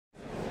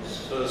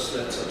first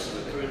letter to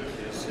the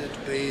Corinthians.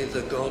 Blessed be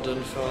the God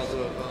and Father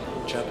of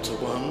our chapter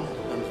 1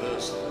 and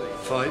verse 3.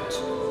 Fight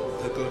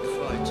the good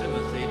fight.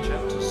 Timothy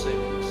chapter 6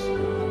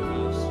 and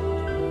verse.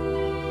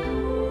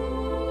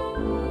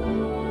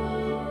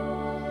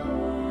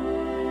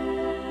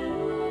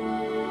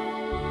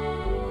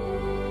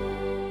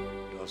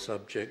 Our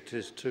subject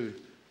is to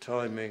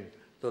timing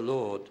the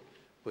Lord,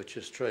 which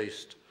is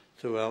traced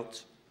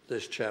throughout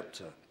this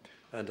chapter.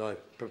 And I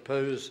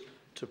propose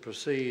to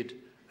proceed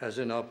as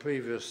in our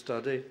previous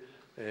study,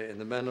 in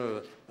the manner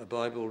of a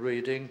Bible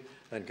reading,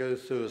 and go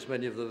through as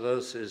many of the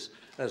verses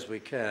as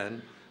we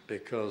can,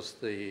 because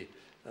the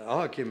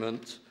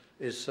argument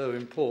is so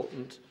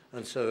important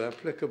and so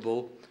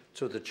applicable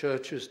to the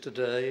churches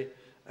today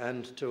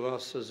and to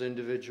us as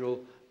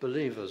individual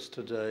believers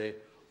today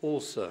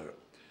also.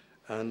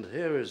 And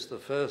here is the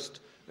first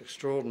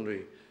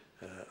extraordinary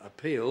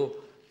appeal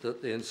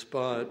that the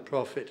inspired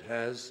prophet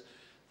has.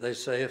 They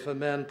say, if a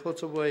man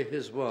put away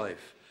his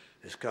wife,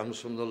 this comes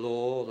from the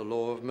law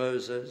of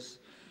Moses,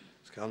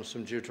 this comes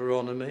from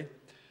Deuteronomy,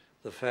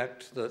 the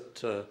fact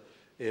that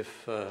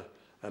if a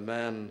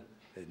man,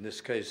 in this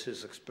case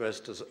is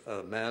expressed as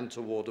a man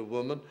toward a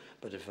woman,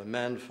 but if a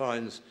man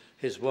finds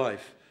his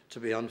wife to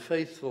be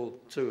unfaithful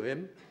to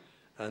him,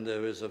 and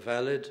there is a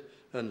valid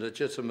and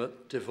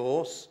legitimate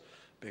divorce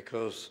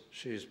because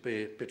she's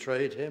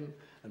betrayed him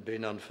and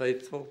been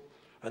unfaithful,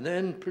 and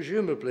then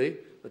presumably,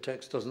 the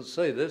text doesn't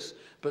say this,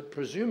 but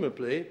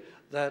presumably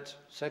that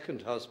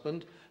second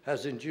husband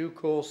has in due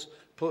course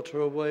put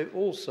her away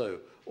also,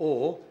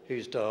 or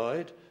he's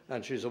died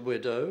and she's a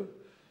widow,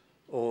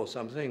 or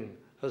something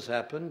has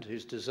happened,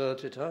 he's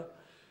deserted her.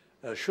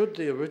 Should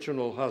the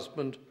original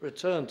husband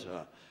return to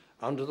her?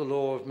 Under the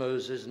law of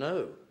Moses,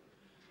 no.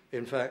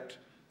 In fact,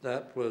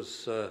 that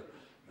was a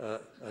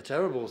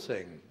terrible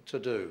thing to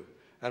do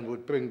and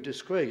would bring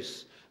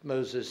disgrace,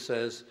 Moses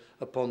says,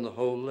 upon the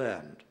whole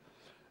land.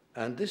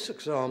 And this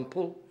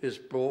example is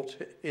brought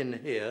in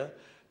here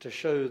to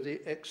show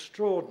the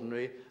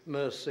extraordinary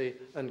mercy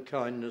and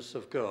kindness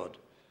of God.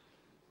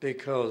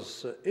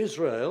 Because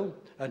Israel,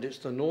 and it's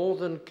the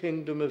northern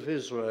kingdom of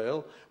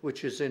Israel,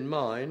 which is in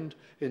mind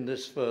in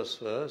this first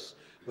verse,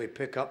 we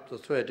pick up the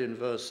thread in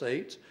verse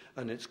 8,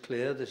 and it's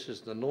clear this is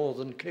the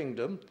northern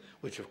kingdom,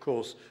 which of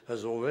course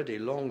has already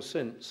long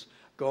since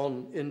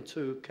gone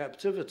into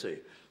captivity.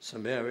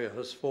 Samaria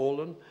has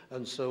fallen,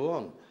 and so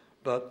on.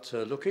 But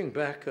looking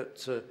back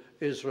at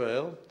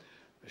Israel,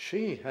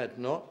 she had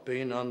not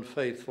been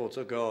unfaithful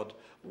to God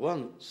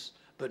once,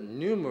 but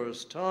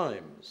numerous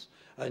times.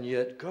 And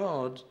yet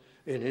God,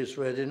 in his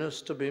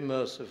readiness to be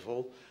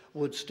merciful,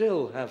 would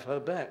still have her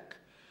back.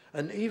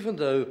 And even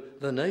though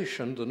the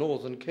nation, the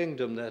northern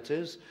kingdom that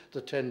is, the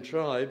 10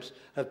 tribes,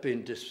 have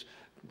been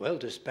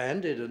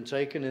disbanded and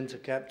taken into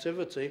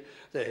captivity,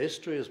 their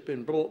history has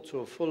been brought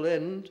to a full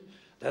end.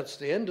 That's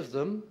the end of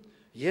them.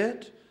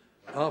 Yet,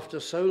 after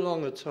so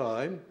long a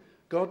time,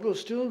 God will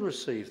still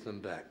receive them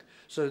back.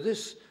 So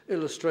this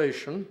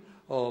illustration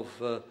of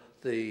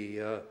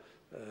the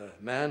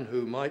man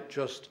who might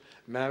just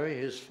marry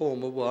his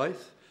former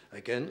wife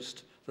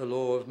against the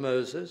law of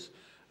Moses,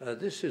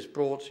 this is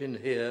brought in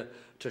here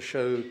to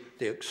show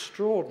the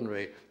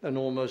extraordinary and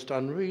almost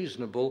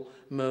unreasonable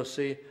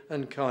mercy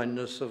and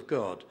kindness of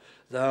God.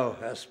 Thou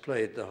hast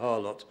played the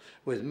harlot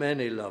with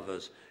many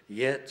lovers,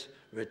 yet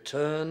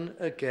return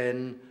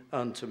again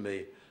unto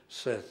me,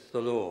 saith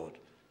the Lord.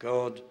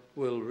 God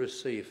will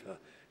receive her.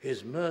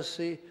 His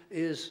mercy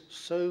is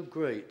so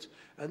great.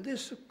 And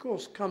this, of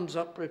course, comes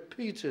up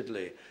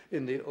repeatedly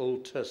in the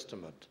Old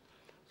Testament.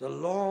 The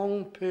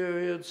long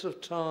periods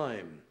of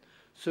time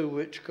through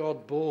which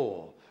God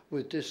bore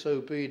with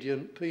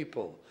disobedient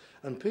people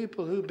and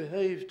people who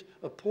behaved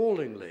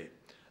appallingly.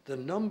 The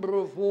number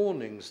of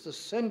warnings, the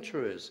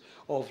centuries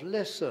of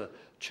lesser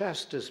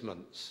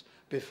chastisements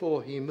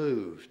before he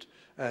moved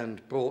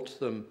and brought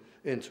them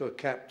into a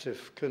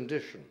captive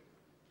condition.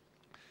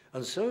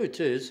 And so it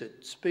is,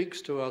 it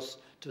speaks to us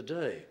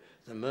today.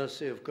 The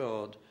mercy of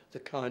God, the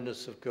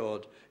kindness of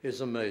God is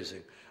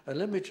amazing. And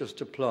let me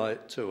just apply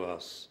it to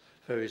us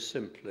very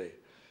simply.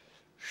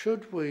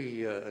 Should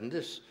we,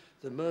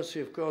 the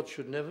mercy of God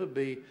should never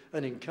be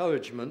an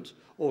encouragement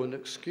or an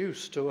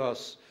excuse to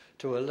us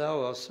to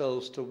allow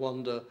ourselves to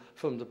wander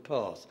from the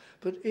path.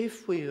 But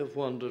if we have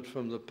wandered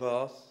from the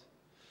path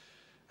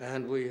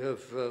and we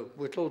have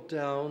whittled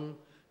down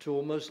to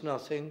almost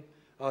nothing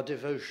our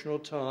devotional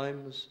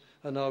times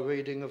and our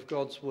reading of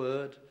God's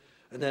word,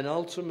 and then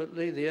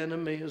ultimately the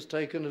enemy has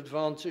taken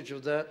advantage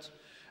of that,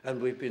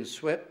 and we've been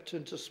swept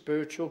into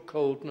spiritual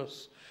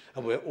coldness,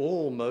 and we're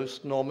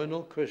almost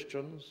nominal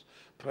Christians,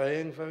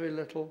 praying very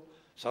little,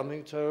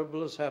 something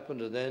terrible has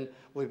happened, and then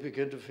we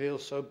begin to feel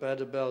so bad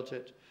about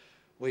it.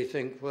 We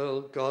think, well,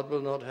 God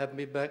will not have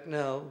me back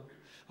now.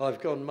 I've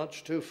gone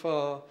much too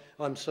far.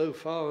 I'm so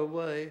far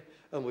away,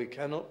 and we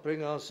cannot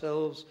bring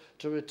ourselves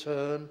to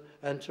return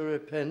and to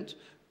repent.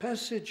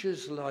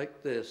 Passages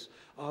like this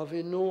are of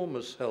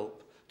enormous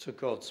help to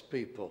God's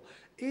people.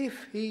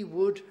 If he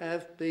would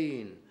have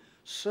been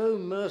so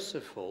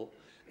merciful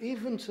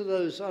even to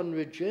those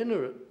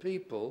unregenerate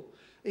people,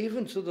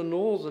 even to the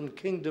northern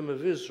kingdom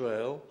of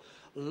Israel,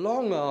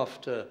 long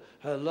after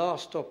her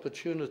last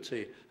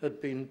opportunity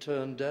had been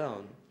turned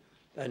down,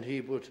 and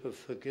he would have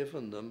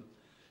forgiven them,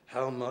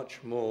 how much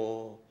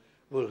more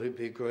will he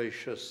be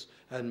gracious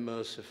and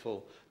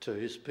merciful to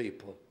his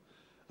people?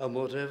 And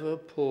whatever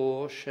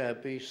poor,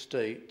 shabby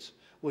state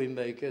we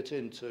may get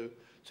into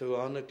through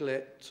our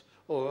neglect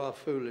or our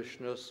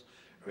foolishness,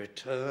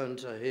 return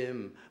to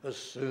him as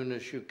soon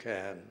as you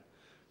can.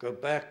 Go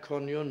back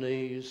on your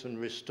knees and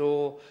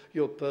restore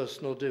your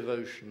personal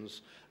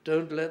devotions.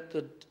 Don't let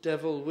the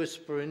devil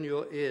whisper in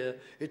your ear,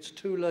 it's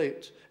too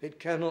late, it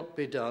cannot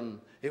be done,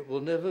 it will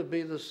never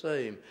be the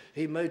same.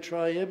 He may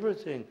try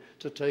everything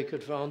to take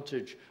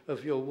advantage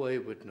of your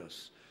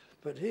waywardness.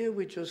 But here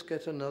we just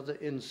get another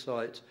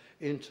insight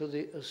into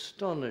the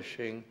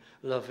astonishing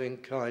loving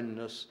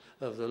kindness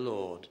of the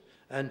Lord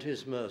and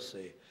his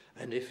mercy.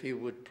 And if he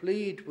would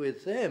plead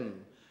with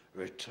them,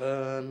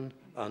 return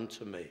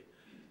unto me,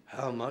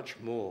 how much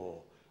more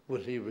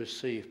will he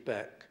receive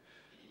back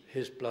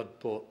his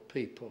blood-bought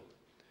people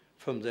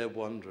from their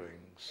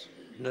wanderings?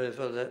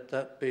 Never let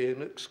that be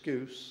an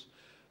excuse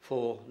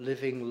for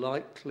living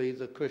lightly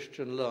the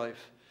Christian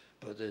life,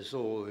 but there's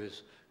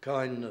always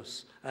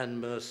kindness and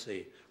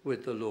mercy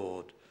with the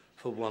Lord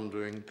for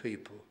wandering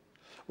people.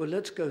 Well,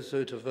 let's go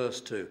through to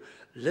verse 2.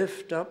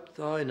 Lift up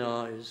thine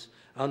eyes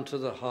unto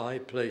the high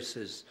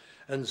places,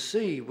 and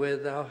see where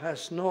thou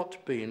hast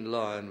not been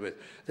lion with.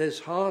 There's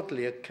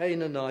hardly a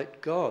Canaanite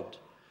god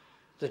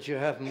that you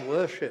haven't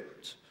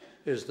worshipped,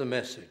 is the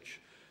message.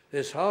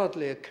 There's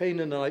hardly a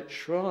Canaanite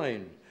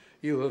shrine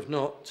you have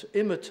not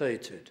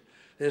imitated.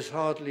 There's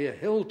hardly a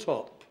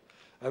hilltop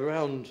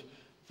around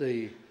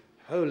the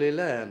Holy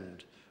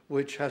Land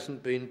which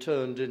hasn't been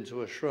turned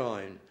into a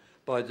shrine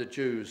by the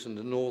Jews, and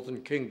the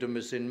northern kingdom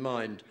is in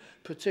mind,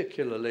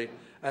 particularly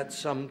at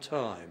some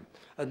time.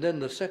 And then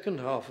the second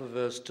half of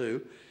verse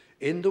 2,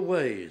 in the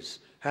ways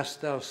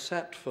hast thou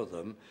sat for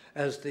them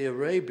as the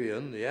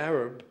Arabian, the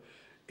Arab,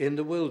 in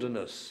the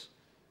wilderness.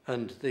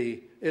 And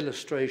the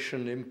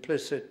illustration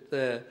implicit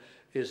there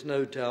is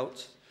no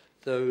doubt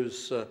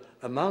those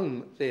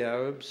among the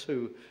Arabs,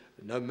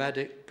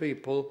 nomadic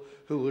people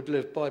who would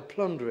live by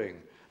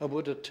plundering and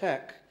would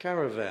attack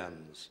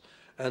caravans.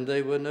 And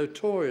they were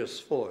notorious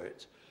for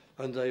it.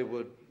 And they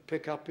would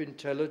pick up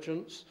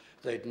intelligence.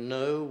 They'd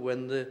know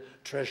when the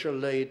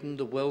treasure-laden,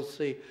 the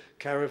wealthy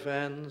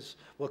caravans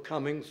were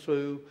coming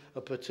through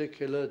a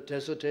particular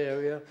desert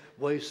area,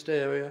 waste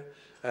area,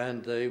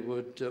 and they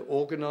would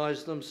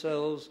organize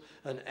themselves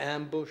and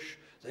ambush.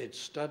 They'd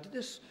study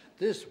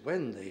this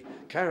when the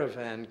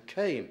caravan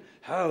came,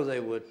 how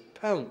they would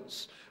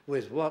pounce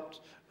with what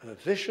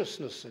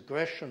viciousness,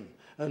 aggression,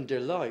 and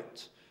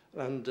delight.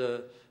 And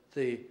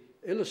the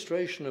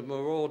illustration of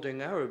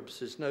marauding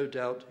Arabs is no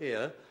doubt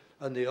here,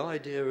 and the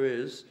idea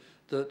is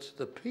that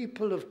the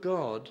people of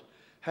God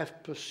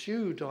have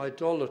pursued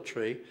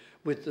idolatry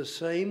with the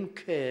same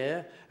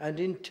care and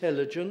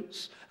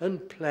intelligence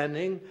and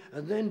planning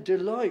and then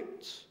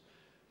delight.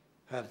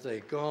 Have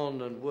they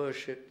gone and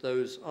worshipped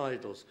those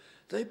idols?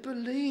 They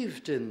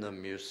believed in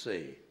them, you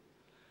see.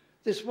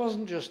 This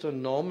wasn't just a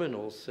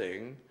nominal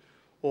thing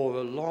or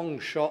a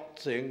long-shot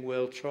thing,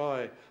 we'll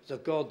try the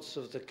gods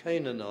of the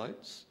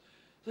Canaanites.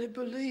 They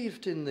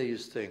believed in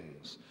these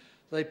things.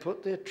 They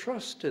put their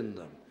trust in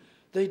them.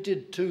 They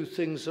did two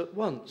things at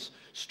once.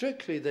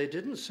 Strictly, they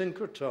didn't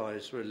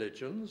syncretize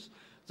religions.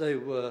 They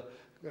were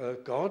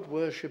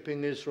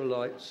God-worshipping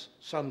Israelites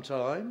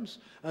sometimes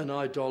and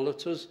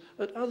idolaters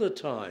at other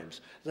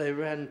times. They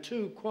ran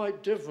two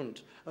quite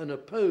different and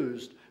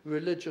opposed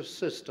religious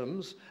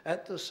systems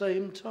at the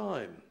same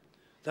time.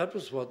 That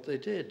was what they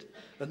did,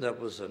 and that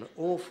was an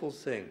awful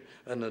thing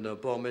and an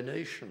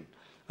abomination.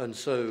 And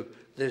so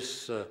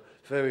this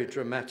very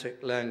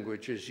dramatic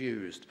language is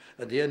used.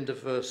 At the end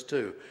of verse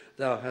 2,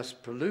 thou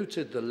hast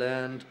polluted the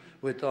land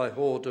with thy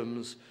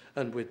whoredoms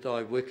and with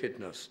thy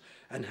wickedness.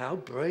 And how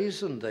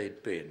brazen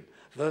they'd been.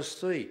 Verse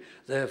 3,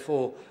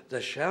 therefore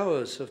the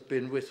showers have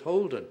been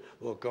withholden.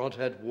 Well, God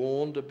had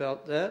warned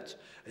about that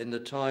in the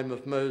time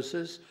of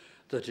Moses,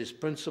 that his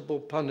principal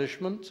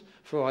punishment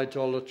for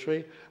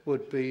idolatry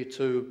would be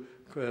to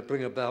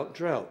bring about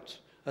drought.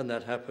 And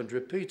that happened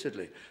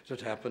repeatedly.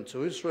 That happened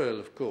to Israel,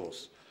 of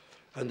course.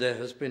 And there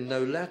has been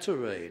no latter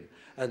rain.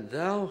 And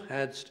thou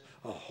hadst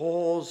a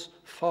whore's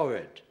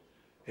forehead.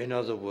 In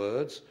other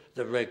words,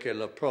 the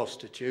regular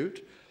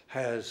prostitute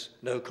has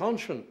no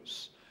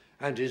conscience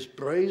and is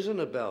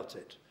brazen about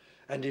it.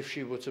 And if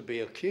she were to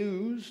be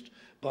accused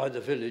by the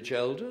village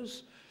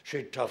elders,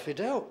 she'd tough it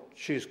out.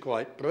 She's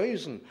quite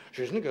brazen.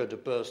 She isn't going to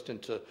burst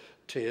into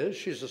tears.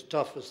 She's as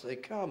tough as they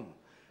come.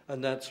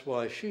 And that's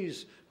why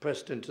she's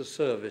pressed into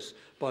service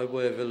by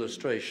way of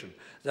illustration.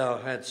 Thou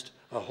hadst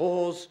a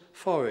whore's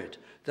forehead.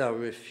 Thou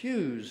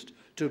refused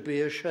to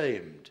be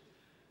ashamed.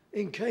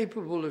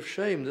 Incapable of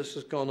shame, this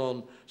has gone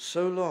on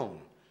so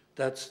long.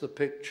 That's the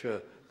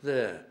picture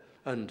there.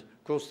 And,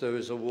 of course, there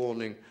is a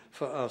warning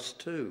for us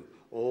too.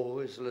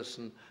 Always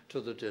listen to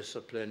the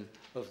discipline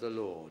of the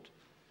Lord.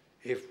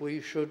 if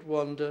we should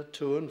wander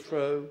to and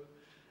fro,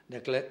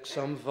 neglect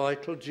some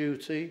vital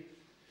duty,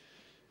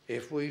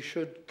 if we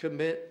should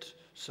commit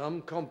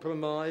some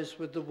compromise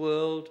with the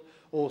world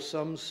or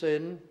some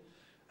sin,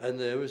 and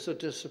there is a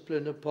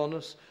discipline upon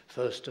us,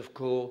 first of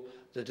all,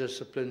 the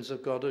disciplines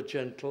of God are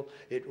gentle.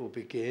 It will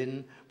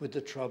begin with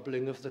the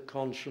troubling of the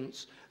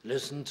conscience.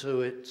 Listen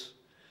to it.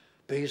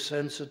 Be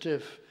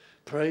sensitive.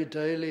 Pray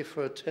daily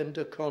for a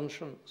tender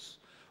conscience.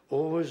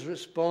 Always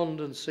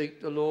respond and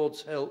seek the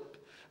Lord's help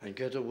and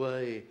get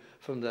away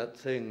from that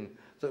thing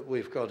that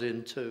we've got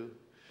into.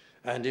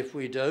 And if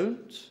we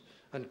don't,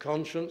 and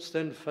conscience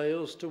then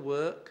fails to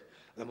work,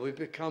 and we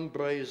become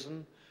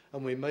brazen,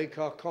 and we make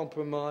our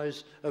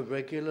compromise a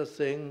regular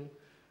thing,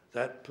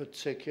 that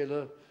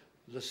particular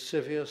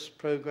lascivious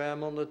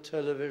program on the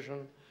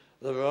television,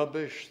 the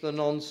rubbish, the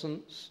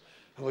nonsense,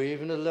 and we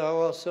even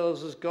allow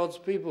ourselves as God's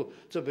people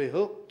to be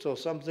hooked or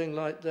something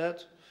like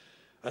that,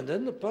 and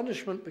then the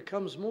punishment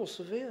becomes more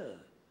severe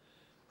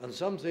and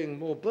something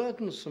more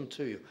burdensome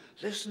to you.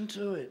 Listen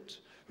to it.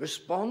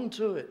 Respond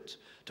to it.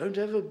 Don't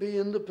ever be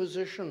in the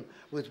position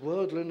with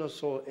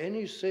worldliness or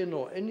any sin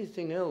or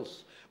anything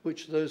else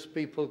which those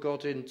people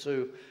got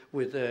into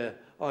with their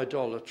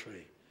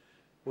idolatry,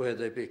 where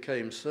they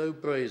became so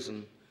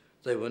brazen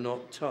they were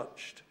not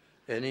touched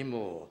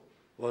anymore.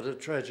 What a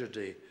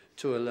tragedy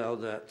to allow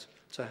that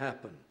to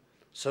happen.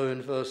 So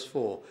in verse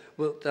 4,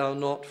 wilt thou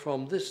not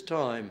from this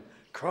time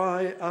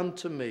cry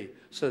unto me,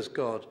 says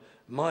God,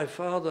 my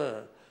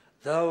Father,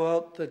 thou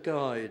art the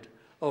guide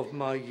of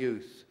my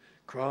youth.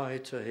 Cry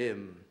to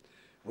him.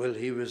 Will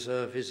he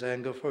reserve his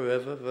anger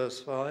forever?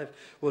 Verse 5.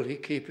 Will he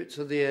keep it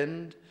to the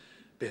end?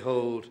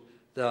 Behold,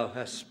 thou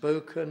hast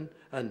spoken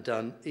and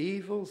done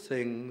evil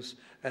things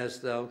as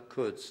thou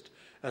couldst.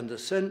 And the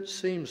sense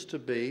seems to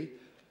be,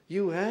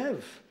 you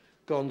have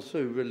gone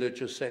through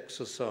religious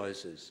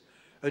exercises,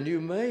 and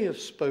you may have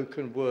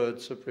spoken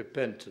words of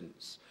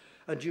repentance,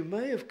 and you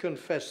may have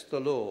confessed the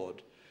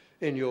Lord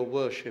in your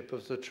worship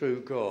of the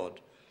true God,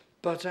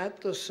 but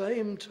at the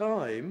same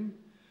time,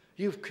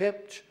 you've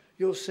kept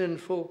your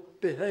sinful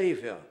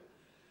behavior.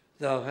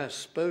 Thou hast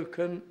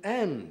spoken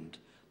and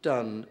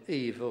done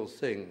evil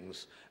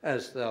things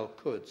as thou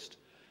couldst.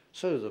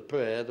 So the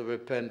prayer, the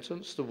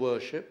repentance, the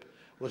worship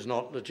was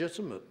not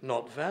legitimate,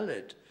 not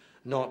valid,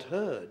 not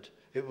heard.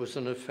 It was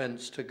an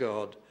offence to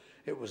God.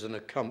 It was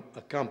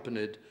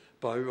accompanied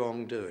by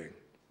wrongdoing.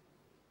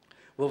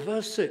 Well,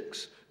 verse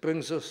 6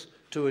 brings us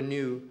to a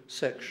new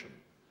section.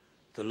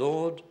 The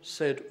Lord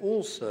said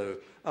also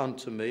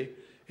unto me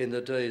in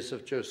the days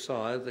of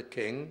Josiah the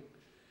king,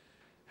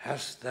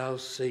 hast thou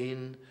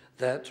seen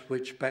that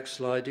which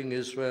backsliding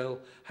Israel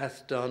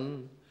hath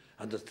done?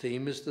 And the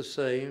theme is the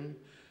same.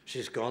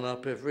 She's gone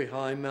up every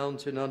high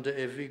mountain under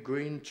every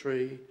green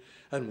tree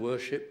and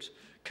worshipped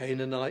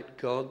Canaanite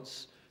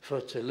gods,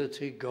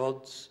 fertility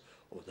gods,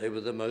 or they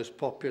were the most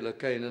popular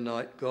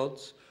Canaanite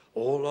gods,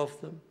 all of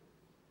them.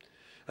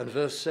 And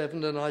verse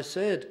 7, and I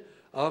said,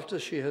 after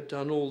she had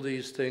done all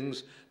these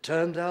things,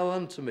 turn thou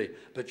unto me.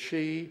 But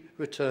she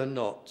returned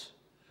not.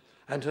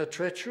 And her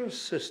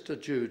treacherous sister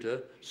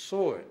Judah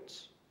saw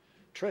it.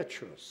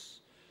 Treacherous.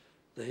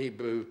 The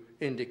Hebrew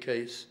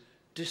indicates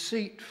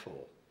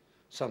deceitful,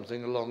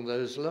 something along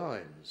those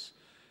lines.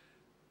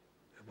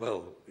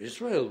 Well,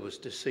 Israel was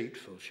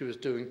deceitful. She was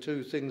doing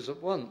two things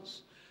at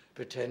once,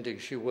 pretending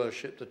she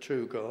worshipped the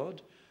true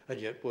God and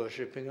yet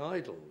worshipping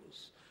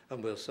idols.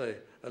 And we'll say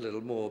a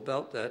little more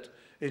about that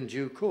in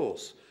due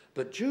course.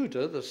 But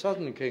Judah, the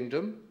southern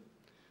kingdom,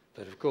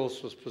 that of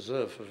course was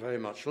preserved for very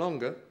much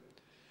longer,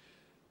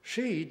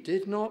 she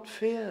did not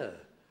fear.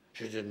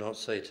 She did not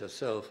say to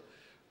herself,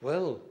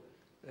 well,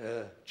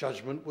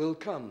 judgment will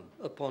come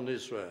upon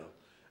Israel.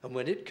 And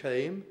when it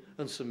came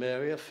and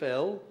Samaria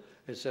fell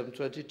in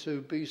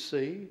 722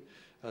 BC,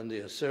 and the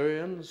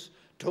Assyrians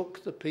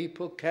took the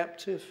people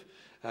captive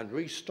and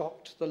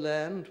restocked the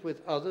land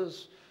with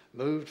others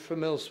moved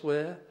from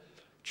elsewhere,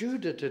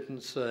 Judah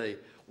didn't say,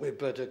 we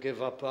better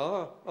give up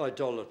our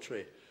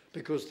idolatry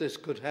because this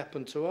could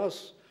happen to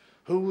us.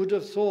 Who would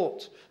have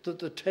thought that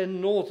the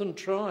 10 northern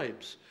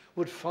tribes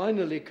would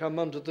finally come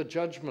under the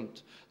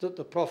judgment that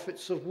the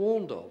prophets have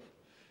warned of?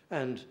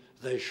 And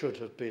they should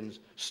have been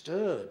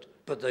stirred,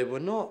 but they were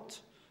not.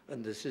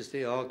 And this is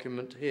the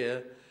argument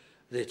here,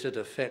 that it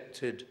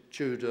affected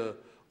Judah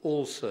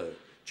also.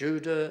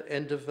 Judah,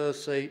 end of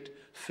verse 8,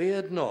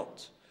 feared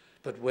not,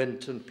 but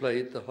went and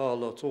played the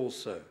harlot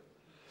also.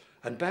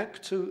 And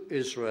back to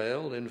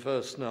Israel in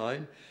verse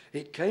 9,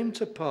 it came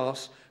to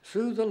pass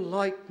through the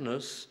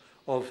likeness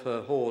of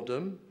her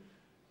whoredom,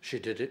 she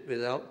did it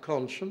without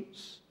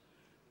conscience,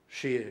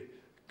 she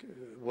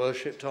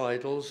worshipped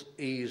idols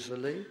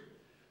easily,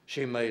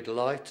 she made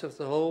light of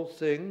the whole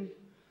thing,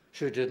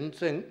 she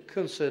didn't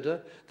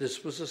consider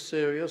this was a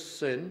serious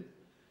sin.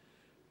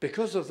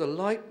 Because of the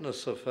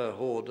likeness of her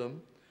whoredom,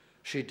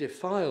 she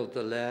defiled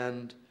the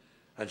land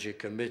and she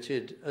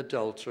committed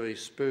adultery,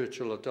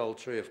 spiritual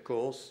adultery of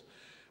course,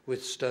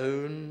 with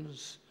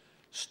stones,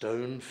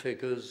 stone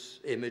figures,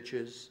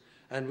 images,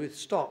 and with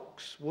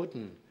stocks,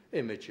 wooden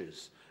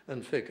images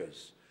and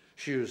figures.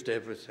 She used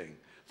everything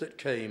that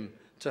came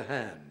to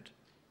hand.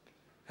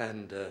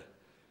 And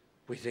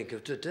we think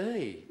of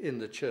today in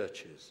the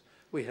churches.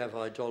 We have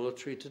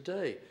idolatry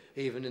today,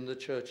 even in the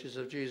churches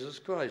of Jesus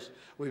Christ.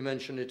 We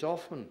mention it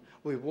often.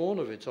 We warn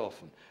of it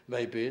often.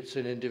 Maybe it's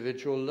in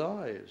individual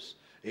lives,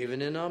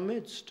 even in our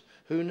midst.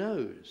 Who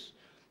knows?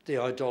 The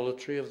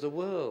idolatry of the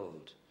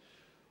world.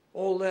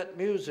 All that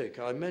music,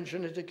 I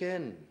mention it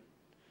again,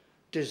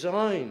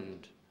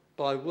 designed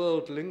by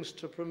worldlings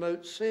to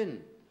promote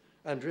sin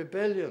and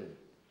rebellion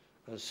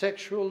and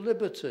sexual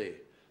liberty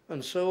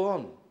and so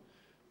on,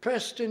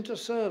 pressed into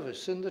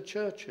service in the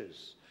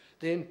churches.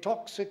 The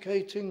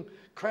intoxicating,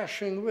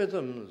 crashing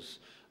rhythms,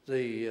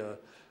 the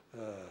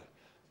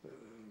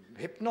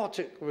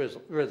hypnotic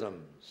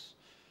rhythms,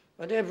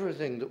 and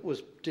everything that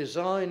was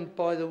designed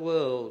by the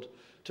world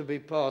to be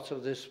part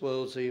of this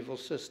world's evil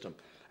system.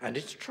 And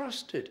it's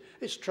trusted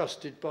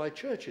by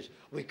churches.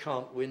 We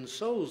can't win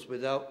souls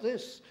without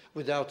this,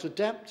 without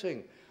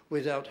adapting,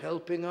 without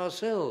helping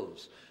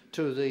ourselves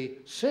to the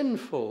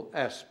sinful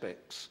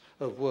aspects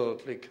of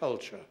worldly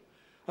culture.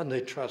 And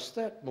they trust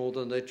that more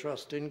than they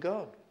trust in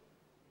God.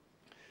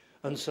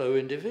 And so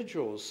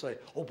individuals say,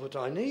 oh, but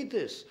I need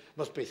this.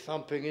 Must be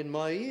thumping in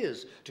my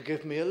ears to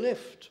give me a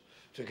lift,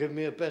 to give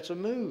me a better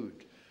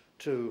mood,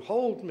 to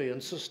hold me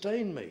and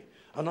sustain me.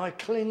 And I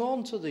cling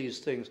on to these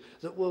things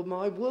that were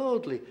my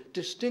worldly,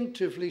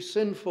 distinctively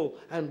sinful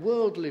and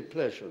worldly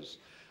pleasures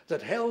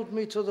that held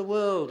me to the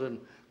world and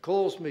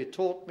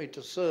taught me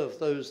to serve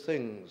those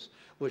things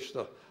which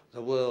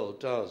the world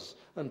does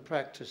and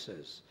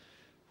practices.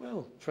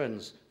 Well,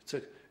 friends,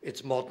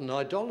 it's modern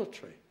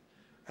idolatry.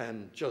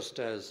 And just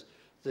as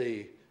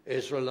the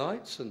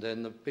Israelites and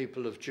then the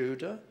people of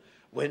Judah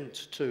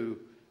went to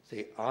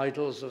the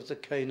idols of the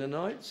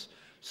Canaanites,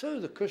 so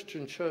the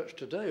Christian church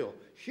today, or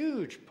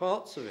huge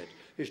parts of it,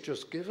 is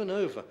just given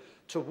over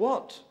to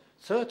what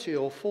 30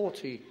 or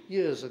 40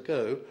 years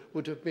ago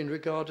would have been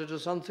regarded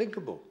as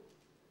unthinkable.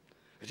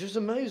 It is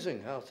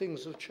amazing how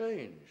things have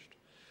changed.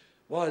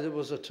 Why, there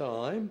was a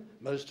time,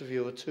 most of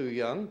you are too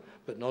young,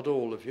 but not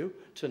all of you,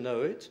 to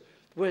know it,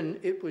 when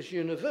it was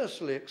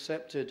universally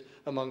accepted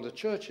among the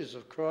churches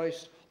of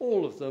Christ,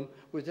 all of them,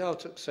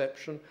 without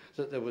exception,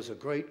 that there was a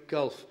great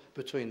gulf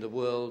between the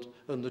world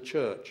and the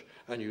church,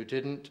 and you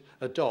didn't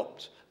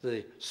adopt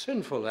the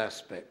sinful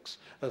aspects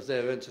of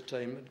their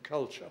entertainment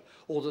culture,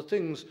 or the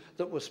things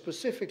that were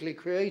specifically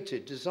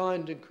created,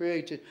 designed and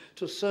created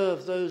to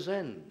serve those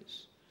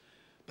ends.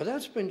 But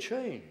that's been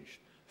changed.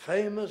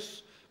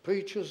 Famous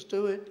preachers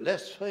do it,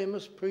 less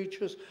famous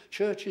preachers,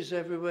 churches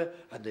everywhere,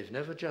 and they've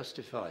never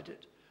justified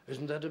it.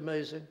 Isn't that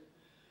amazing?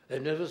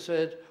 They've never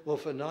said, well,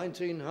 for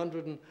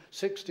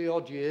 1960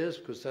 odd years,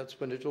 because that's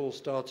when it all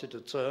started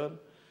to turn,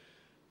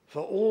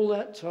 for all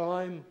that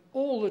time,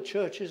 all the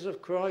churches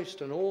of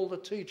Christ and all the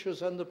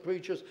teachers and the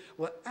preachers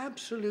were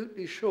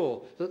absolutely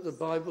sure that the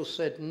Bible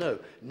said no.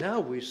 Now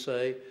we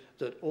say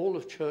that all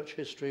of church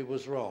history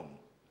was wrong.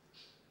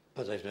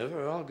 But they've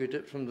never argued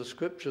it from the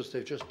scriptures,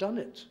 they've just done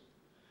it.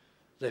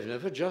 They've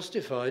never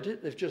justified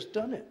it, they've just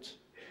done it.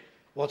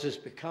 What is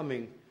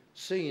becoming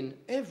seen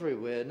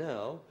everywhere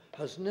now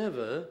has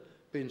never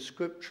been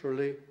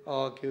scripturally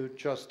argued,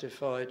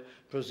 justified,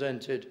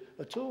 presented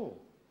at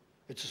all.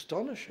 It's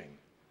astonishing.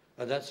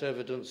 And that's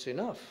evidence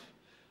enough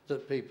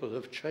that people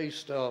have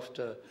chased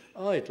after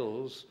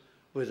idols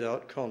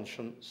without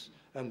conscience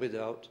and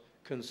without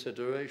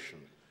consideration.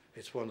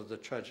 It's one of the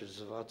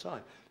tragedies of our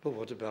time. But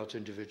what about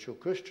individual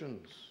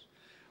Christians?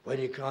 When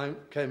you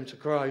came to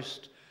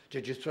Christ,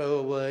 did you throw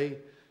away,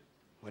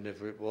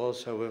 whenever it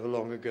was, however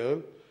long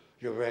ago,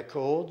 your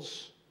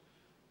records,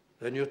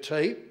 then your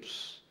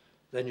tapes,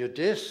 then your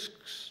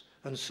discs,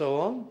 and so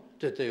on?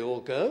 Did they all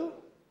go?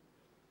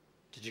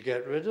 Did you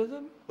get rid of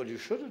them? Well, you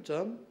should have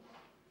done.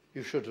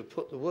 You should have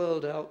put the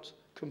world out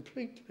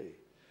completely.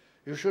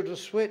 You should have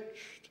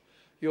switched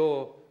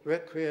your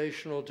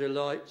recreational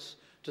delights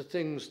to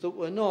things that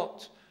were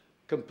not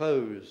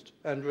composed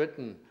and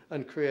written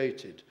and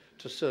created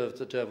to serve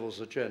the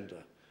devil's agenda.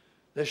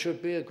 There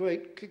should be a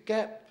great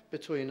gap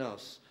between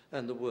us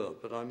and the world,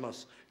 but I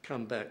must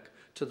come back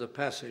to the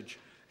passage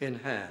in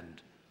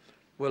hand.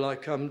 Well, I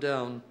come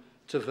down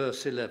to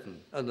verse 11.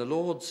 And the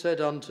Lord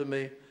said unto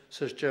me,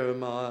 says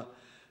Jeremiah,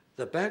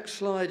 the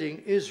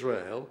backsliding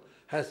Israel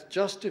hath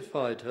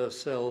justified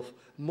herself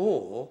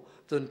more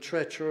than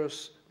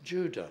treacherous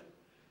Judah.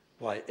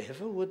 Why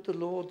ever would the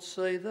Lord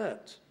say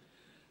that?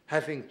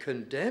 Having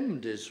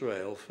condemned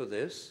Israel for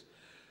this,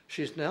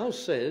 she's now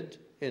said,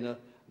 in a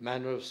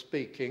manner of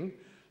speaking,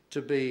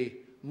 to be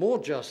more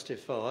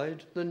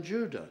justified than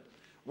Judah.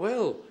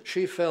 Well,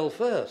 she fell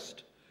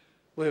first,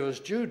 whereas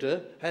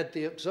Judah had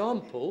the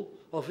example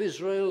of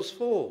Israel's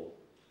fall.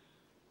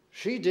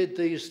 She did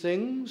these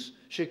things,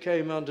 she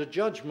came under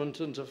judgment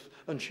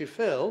and she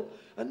fell,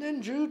 and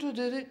then Judah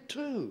did it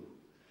too.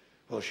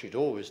 Well, she'd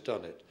always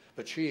done it,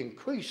 but she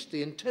increased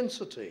the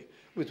intensity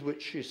with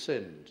which she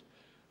sinned.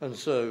 And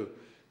so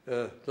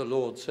the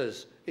Lord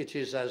says, it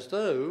is as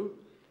though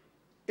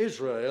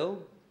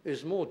Israel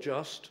is more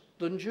just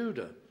than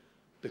Judah,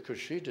 because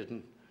she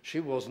didn't She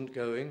wasn't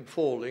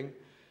falling,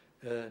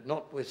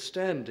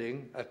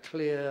 notwithstanding a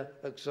clear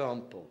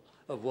example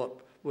of what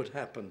would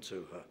happen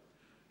to her.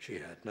 She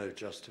had no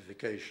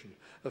justification,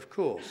 of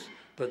course,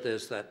 but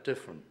there's that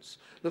difference.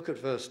 Look at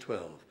verse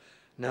 12.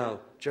 Now,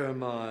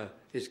 Jeremiah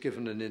is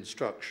given an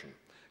instruction.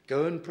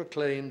 Go and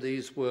proclaim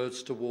these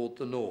words toward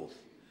the north,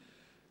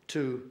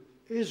 to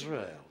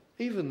Israel,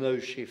 even though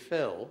she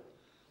fell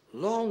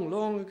long,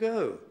 long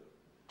ago.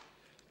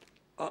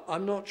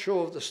 I'm not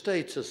sure of the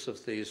status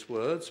of these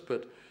words,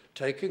 but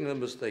taking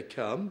them as they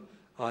come,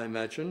 I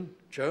imagine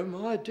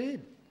Jeremiah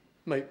did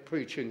make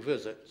preaching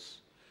visits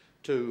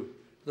to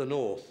the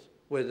north,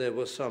 where there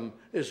were some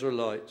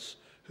Israelites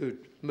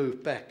who'd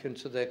moved back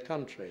into their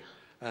country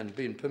and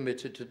been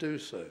permitted to do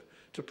so,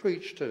 to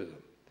preach to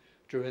them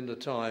during the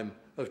time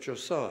of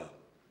Josiah.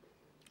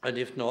 And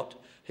if not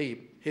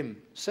he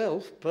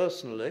himself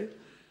personally,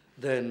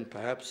 then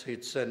perhaps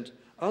he'd sent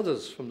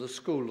others from the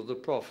school of the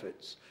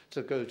prophets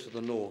to go to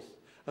the north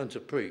and to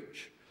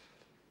preach.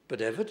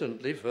 But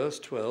evidently, verse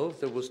 12,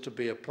 there was to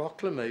be a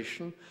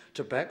proclamation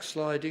to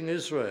backsliding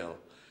Israel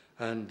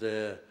and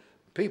their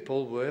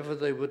people, wherever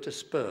they were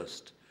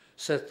dispersed,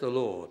 saith the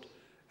Lord,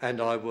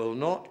 and I will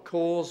not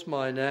cause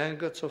mine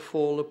anger to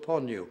fall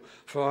upon you,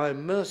 for I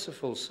am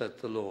merciful, saith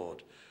the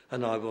Lord,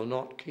 and I will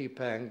not keep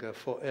anger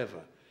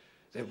forever.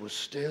 There was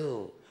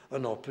still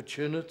an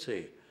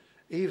opportunity,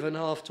 even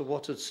after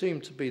what had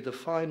seemed to be the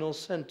final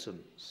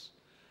sentence,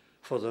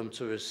 for them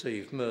to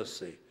receive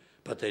mercy,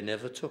 but they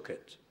never took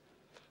it.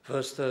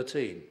 Verse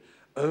 13,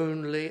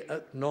 only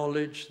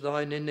acknowledge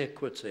thine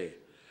iniquity,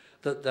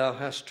 that thou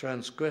hast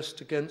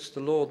transgressed against the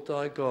Lord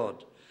thy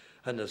God,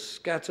 and hast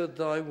scattered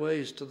thy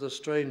ways to the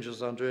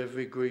strangers under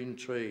every green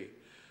tree,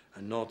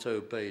 and not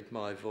obeyed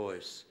my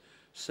voice,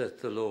 saith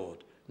the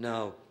Lord.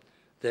 Now,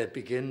 there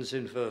begins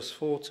in verse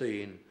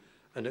 14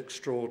 an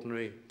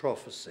extraordinary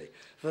prophecy.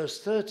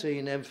 Verse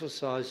 13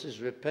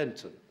 emphasizes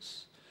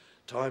repentance.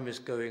 Time is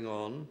going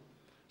on,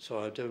 so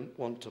I don't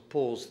want to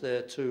pause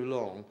there too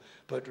long,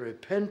 but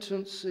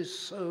repentance is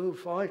so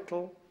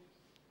vital.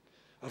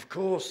 Of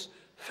course,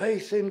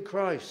 faith in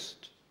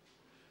Christ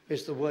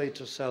is the way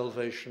to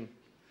salvation,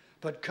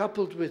 but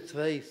coupled with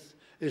faith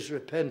is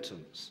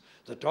repentance,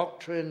 the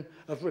doctrine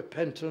of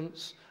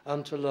repentance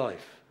unto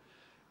life.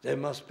 There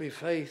must be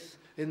faith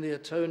in the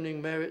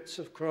atoning merits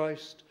of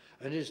Christ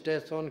and his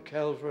death on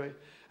Calvary,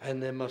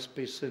 and there must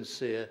be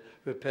sincere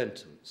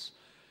repentance.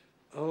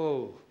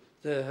 Oh,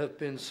 there have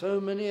been so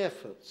many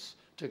efforts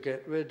to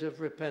get rid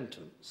of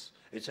repentance.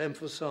 It's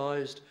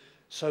emphasized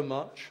so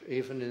much,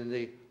 even in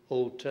the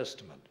Old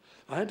Testament.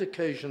 I had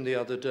occasion the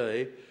other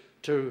day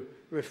to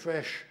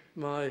refresh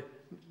my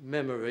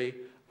memory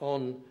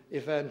on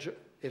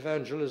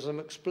evangelism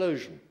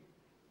explosion,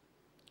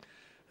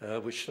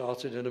 which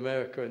started in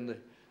America in the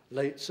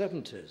late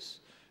 70s.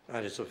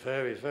 And it's a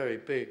very, very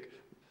big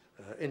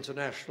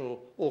international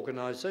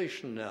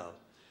organization now.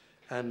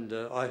 And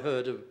I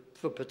heard of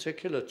a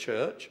particular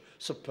church,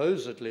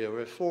 supposedly a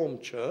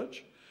Reformed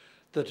church,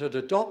 that had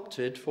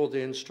adopted for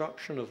the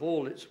instruction of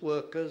all its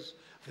workers,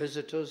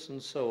 visitors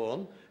and so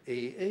on,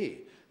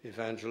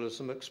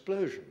 evangelism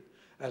explosion,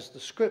 as the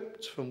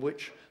script from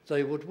which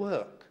they would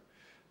work.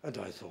 And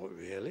I thought,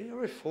 really? A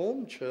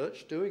Reformed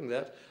church doing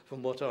that?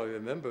 From what I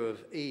remember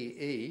of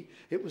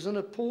it was an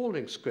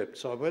appalling script.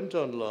 So I went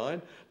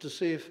online to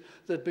see if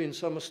there'd been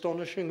some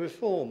astonishing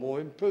reform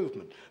or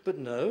improvement. But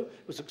no, it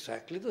was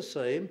exactly the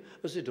same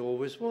as it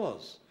always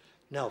was.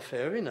 Now,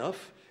 fair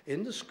enough,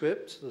 in the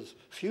script, there's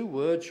a few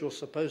words you're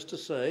supposed to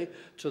say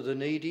to the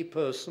needy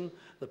person,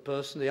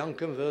 the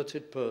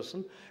unconverted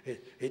person.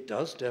 It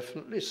does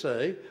definitely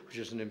say, which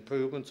is an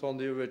improvement on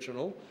the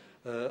original,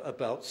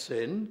 about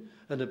sin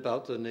and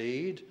about the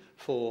need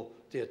for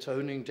the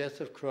atoning death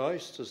of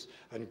Christ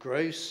and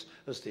grace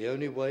as the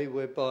only way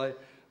whereby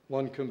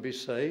one can be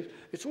saved.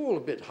 It's all a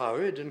bit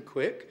hurried and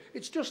quick.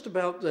 It's just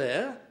about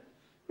there.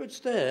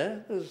 It's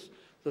there. There's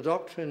the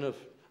doctrine of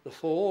the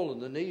fall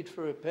and the need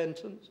for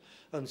repentance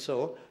and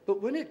so on.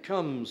 But when it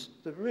comes,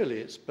 that really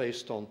it's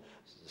based on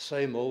the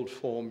same old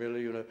formula,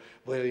 you know,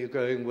 where are you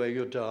going, where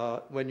you die,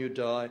 when you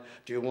die,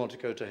 do you want to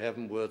go to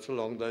heaven, words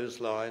along those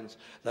lines,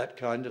 that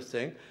kind of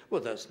thing.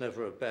 Well, that's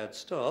never a bad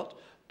start.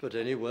 But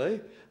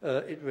anyway,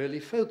 it really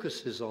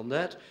focuses on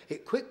that.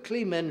 It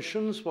quickly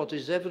mentions what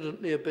is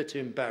evidently a bit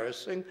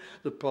embarrassing,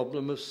 the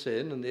problem of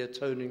sin and the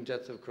atoning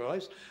death of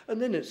Christ.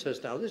 And then it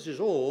says, now, this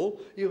is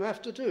all you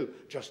have to do.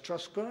 Just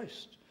trust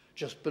Christ.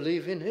 Just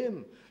believe in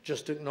him.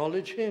 Just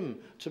acknowledge him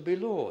to be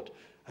Lord.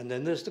 And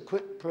then there's the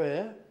quick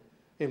prayer,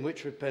 in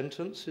which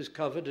repentance is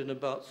covered in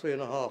about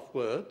 3.5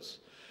 words.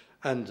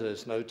 And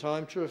there's no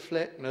time to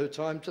reflect, no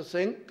time to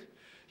think.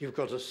 You've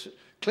got to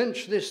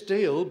clinch this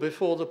deal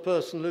before the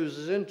person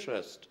loses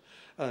interest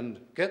and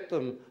get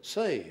them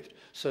saved.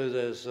 So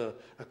there's a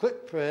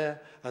quick prayer,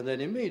 and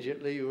then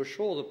immediately you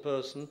assure the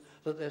person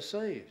that they're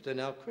saved, they're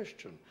now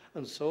Christian,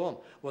 and so on.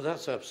 Well,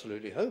 that's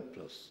absolutely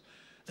hopeless.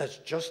 That's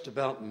just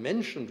about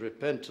mentioned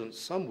repentance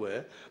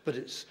somewhere, but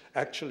it's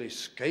actually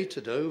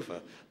skated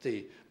over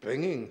the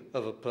bringing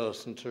of a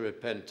person to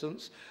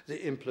repentance,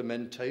 the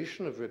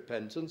implementation of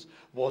repentance,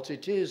 what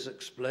it is,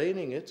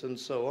 explaining it, and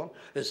so on.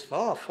 There's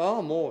far,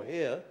 far more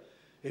here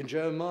in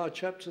Jeremiah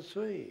chapter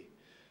 3.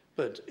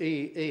 But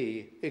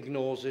E.E.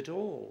 ignores it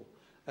all.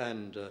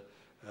 And,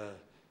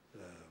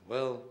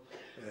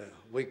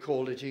 we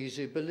call it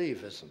easy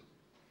believism.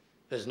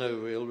 There's no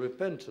real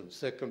repentance.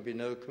 There can be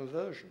no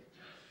conversion.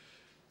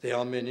 The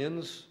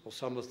Arminians, or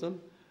some of them,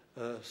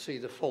 see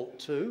the fault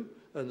too,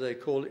 and they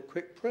call it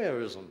quick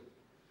prayerism.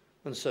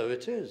 And so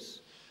it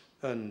is.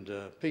 And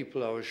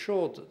people are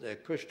assured that they're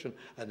Christian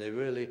and they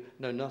really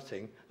know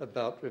nothing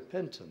about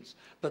repentance.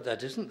 But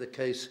that isn't the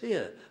case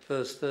here.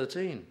 Verse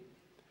 13.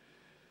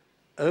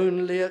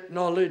 Only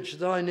acknowledge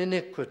thine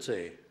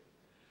iniquity,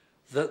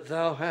 that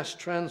thou hast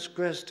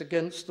transgressed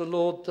against the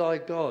Lord thy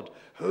God,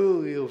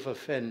 who you've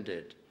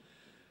offended,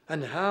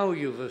 and how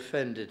you've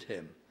offended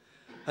him,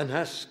 and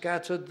hast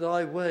scattered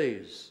thy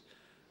ways,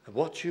 and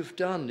what you've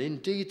done in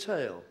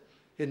detail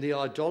in the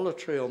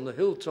idolatry on the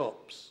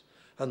hilltops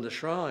and the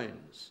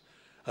shrines,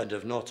 and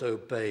have not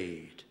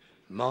obeyed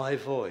my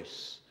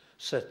voice,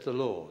 saith the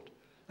Lord.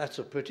 That's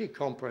a pretty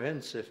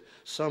comprehensive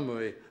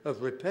summary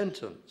of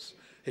repentance.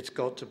 It's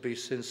got to be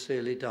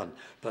sincerely done.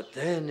 But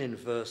then in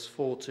verse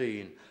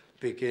 14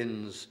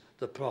 begins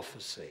the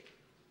prophecy.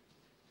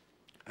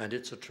 And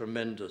it's a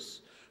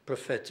tremendous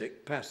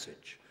prophetic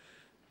passage.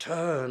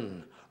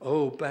 Turn,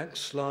 O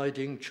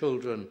backsliding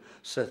children,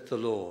 saith the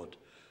Lord,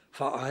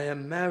 for I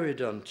am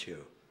married unto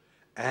you,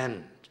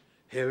 and,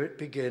 here it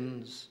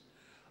begins,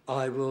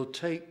 I will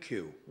take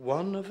you,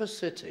 one of a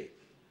city,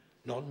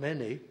 not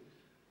many.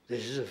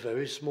 This is a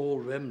very small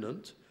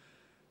remnant.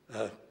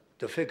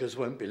 The figures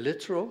won't be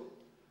literal.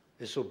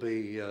 This will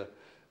be a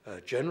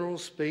general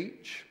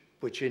speech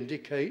which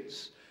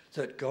indicates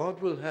that God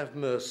will have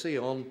mercy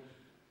on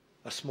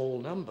a small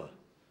number,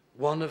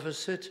 one of a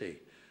city,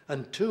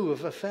 and two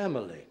of a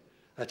family.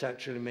 That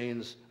actually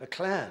means a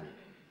clan,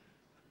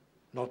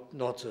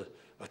 not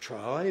a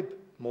tribe,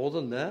 more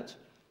than that,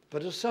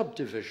 but a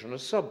subdivision, a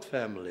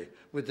subfamily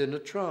within a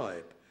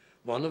tribe.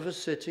 One of a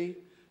city,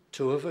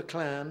 two of a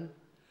clan,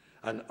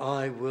 and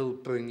I will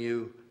bring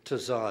you to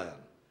Zion.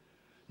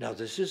 Now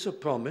this is a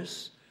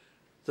promise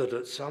that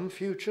at some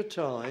future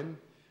time,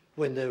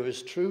 when there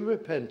is true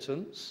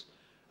repentance,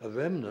 a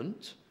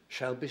remnant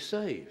shall be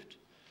saved.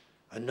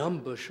 A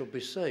number shall be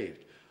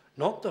saved.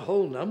 Not the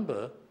whole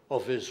number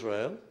of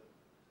Israel,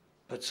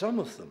 but some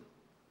of them.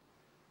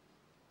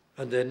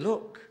 And then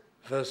look,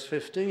 verse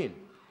 15.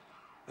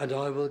 And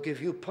I will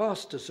give you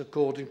pastors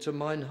according to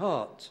mine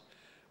heart,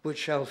 which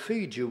shall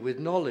feed you with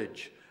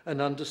knowledge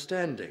and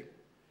understanding.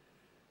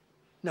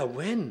 Now,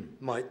 when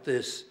might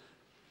this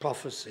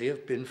prophecy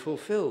have been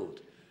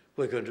fulfilled?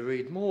 We're going to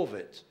read more of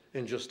it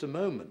in just a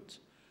moment.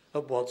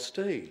 At what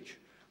stage?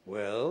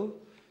 Well,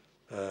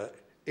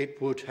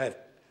 it would have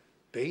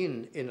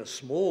been in a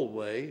small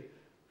way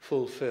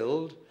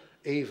fulfilled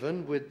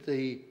even with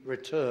the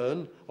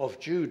return of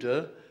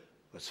Judah,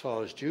 as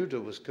far as Judah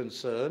was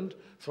concerned,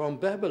 from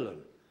Babylon,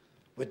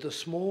 with the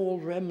small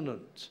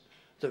remnant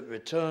that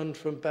returned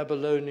from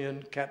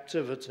Babylonian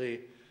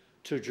captivity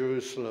to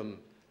Jerusalem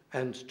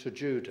and to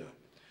Judah.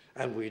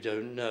 And we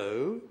don't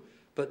know,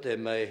 but there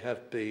may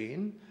have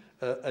been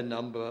a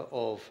number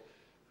of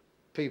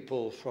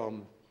people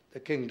from the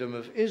kingdom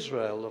of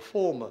Israel, the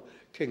former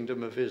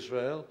kingdom of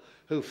Israel,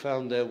 who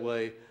found their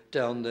way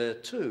down there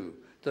too,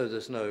 though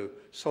there's no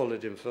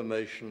solid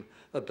information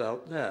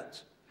about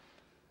that.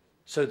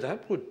 So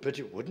that would, but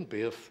it wouldn't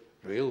be a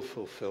real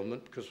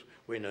fulfillment because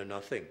we know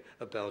nothing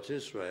about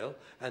Israel,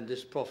 and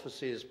this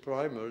prophecy is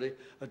primarily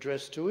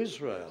addressed to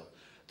Israel.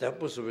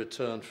 That was a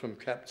return from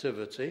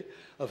captivity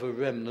of a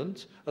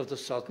remnant of the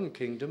southern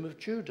kingdom of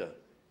Judah.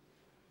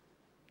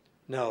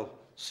 Now,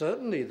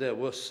 certainly there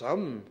were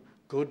some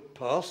good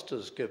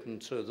pastors given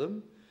to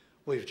them.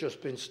 We've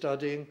just been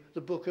studying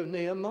the book of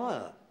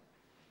Nehemiah,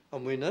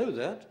 and we know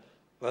that.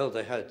 Well,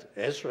 they had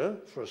Ezra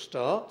for a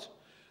start.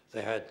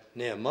 They had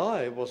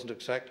Nehemiah. He wasn't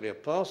exactly a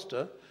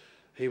pastor.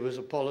 He was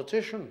a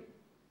politician.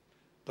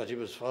 But he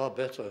was far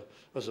better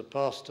as a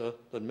pastor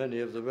than many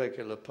of the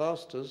regular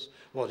pastors,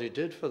 what he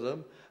did for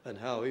them and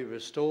how he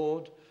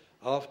restored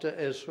after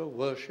Ezra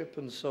worship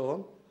and so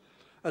on.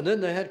 And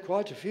then they had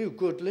quite a few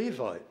good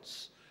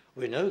Levites.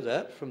 We know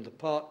that from the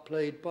part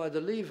played by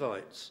the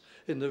Levites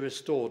in the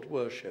restored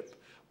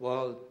worship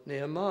while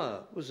Nehemiah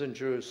was in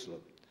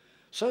Jerusalem.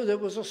 So there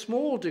was a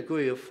small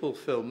degree of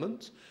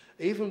fulfillment,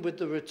 even with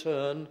the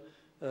return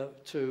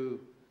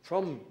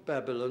from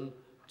Babylon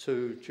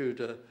to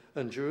Judah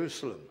and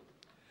Jerusalem.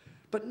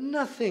 But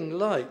nothing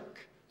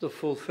like the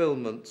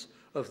fulfillment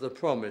of the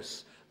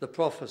promise, the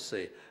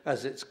prophecy,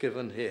 as it's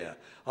given here.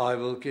 I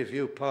will give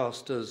you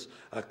pastors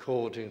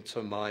according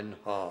to mine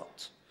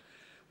heart,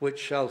 which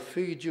shall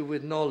feed you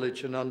with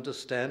knowledge and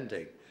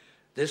understanding.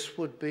 This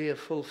would be a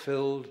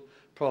fulfilled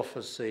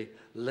prophecy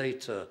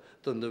later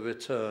than the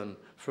return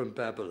from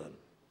Babylon.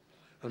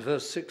 And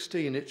verse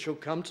 16, it shall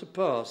come to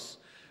pass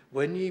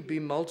when ye be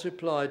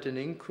multiplied and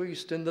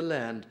increased in the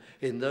land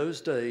in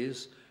those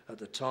days, at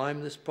the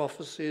time this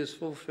prophecy is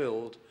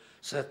fulfilled,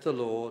 saith the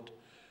Lord,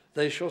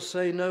 they shall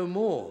say no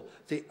more,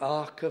 the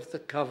ark of the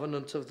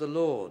covenant of the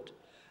Lord.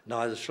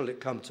 Neither shall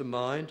it come to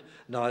mind,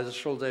 neither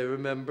shall they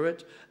remember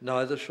it,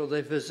 neither shall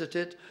they visit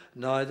it,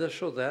 neither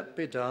shall that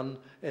be done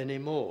any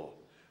more.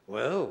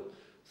 Well,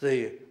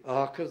 the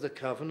ark of the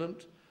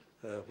covenant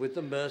with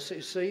the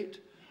mercy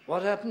seat,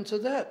 what happened to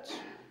that?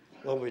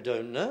 Well, we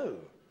don't know.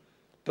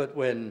 But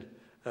when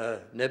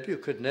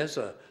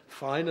Nebuchadnezzar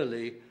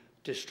finally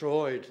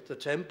destroyed the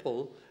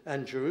temple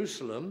and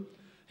Jerusalem,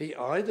 he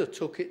either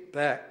took it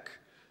back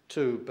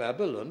to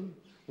Babylon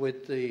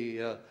with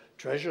the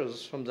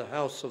treasures from the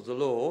house of the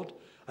Lord,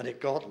 and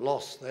it got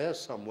lost there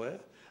somewhere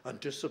and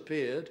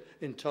disappeared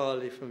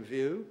entirely from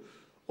view,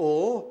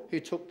 or he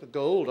took the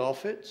gold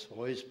off it,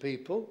 or his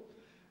people,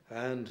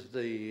 and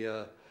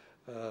the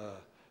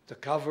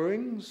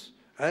coverings,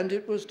 and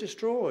it was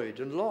destroyed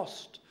and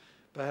lost,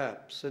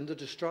 perhaps, in the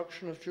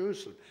destruction of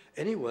Jerusalem.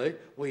 Anyway,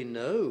 we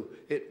know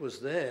it was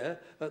there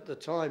at the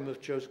time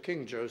of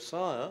King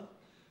Josiah,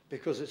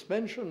 because it's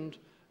mentioned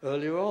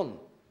earlier on.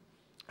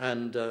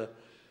 And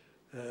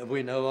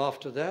we know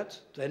after that,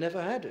 they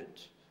never had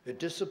it. It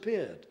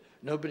disappeared.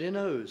 Nobody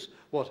knows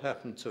what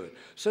happened to it.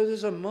 So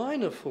there's a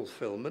minor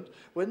fulfillment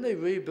when they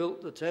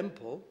rebuilt the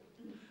temple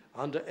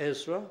under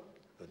Ezra,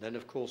 and then,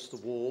 of course, the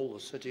wall, the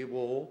city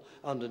wall,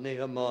 under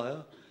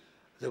Nehemiah.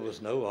 There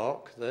was no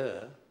ark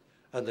there,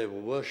 and they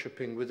were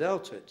worshipping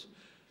without it.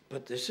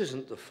 But this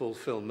isn't the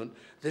fulfillment.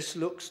 This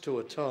looks to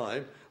a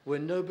time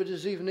when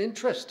nobody's even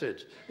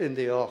interested in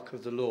the ark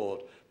of the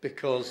Lord,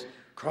 because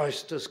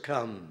Christ has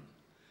come,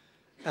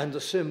 and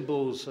the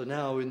symbols are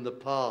now in the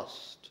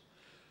past.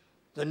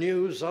 The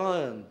new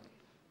Zion,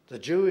 the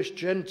Jewish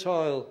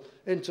Gentile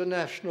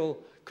International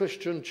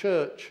Christian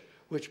Church,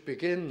 which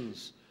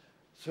begins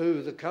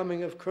through the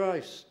coming of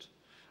Christ,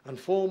 and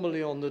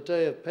formally on the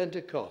day of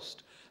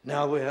Pentecost.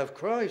 Now we have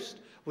Christ.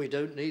 We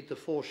don't need the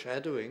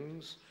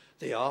foreshadowings,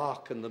 the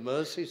ark and the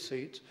mercy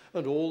seat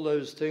and all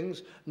those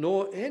things,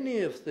 nor any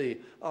of the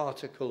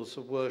articles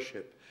of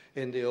worship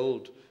in the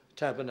old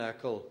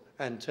tabernacle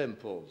and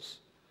temples.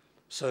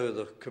 So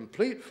the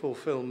complete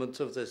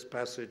fulfillment of this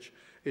passage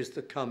is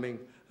the coming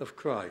of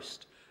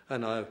Christ,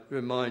 and I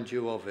remind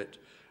you of it.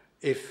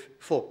 If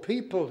for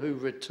people who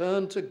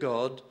return to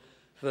God,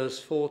 verse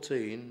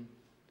 14,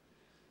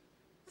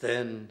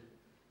 then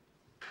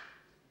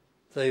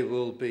they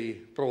will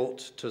be brought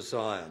to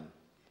Zion,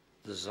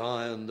 the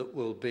Zion that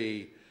will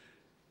be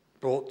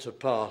brought to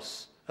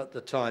pass at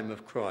the time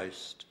of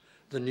Christ,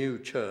 the new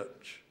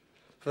church.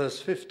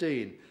 Verse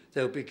 15,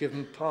 they'll be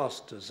given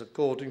pastors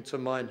according to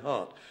mine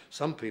heart.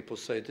 Some people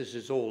say this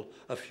is all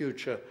a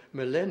future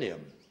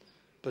millennium,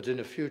 but in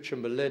a future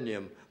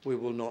millennium we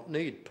will not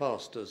need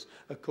pastors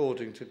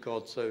according to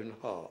God's own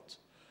heart.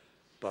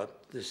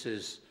 But this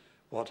is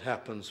what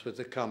happens with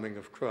the coming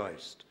of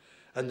Christ.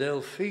 And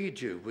they'll feed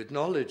you with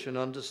knowledge and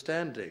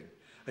understanding,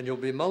 and you'll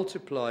be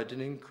multiplied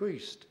and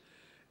increased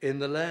in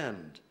the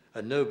land.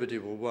 And nobody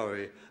will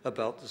worry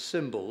about the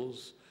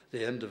symbols,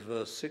 the end of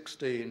verse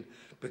 16,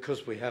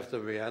 because we have the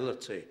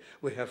reality.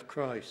 We have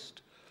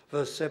Christ.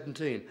 Verse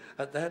 17,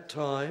 at that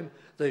time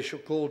they shall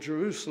call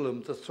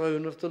Jerusalem the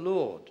throne of the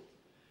Lord.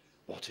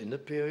 What, in the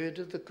period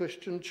of the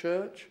Christian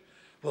church?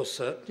 Well,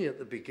 certainly at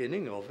the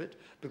beginning of it,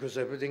 because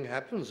everything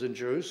happens in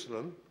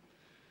Jerusalem.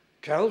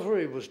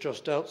 Calvary was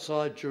just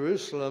outside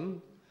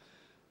Jerusalem.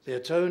 The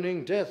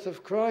atoning death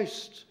of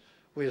Christ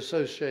we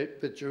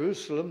associate with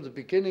Jerusalem, the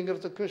beginning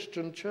of the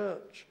Christian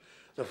church,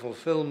 the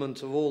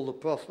fulfillment of all the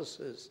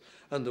prophecies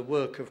and the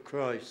work of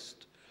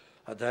Christ.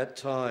 At that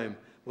time,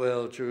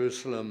 well,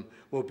 Jerusalem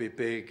will be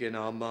big in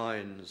our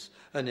minds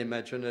and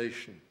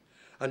imagination,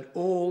 and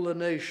all the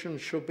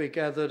nations shall be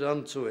gathered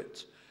unto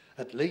it.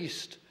 At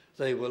least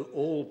they will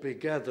all be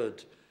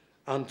gathered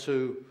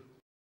unto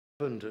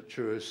at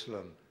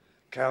Jerusalem.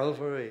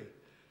 Calvary,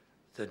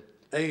 the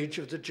age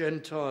of the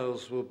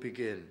Gentiles will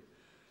begin.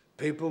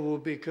 People will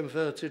be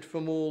converted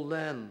from all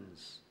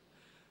lands.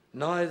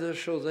 Neither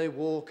shall they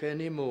walk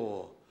any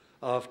more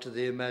after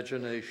the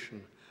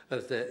imagination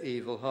of their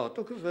evil heart.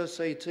 Look at verse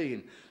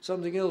 18.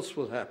 Something else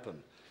will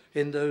happen.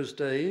 In those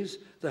days,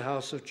 the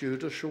house of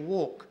Judah shall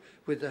walk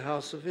with the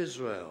house of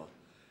Israel.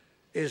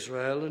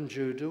 Israel and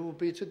Judah will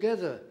be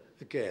together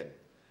again.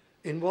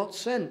 In what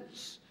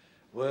sense?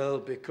 Well,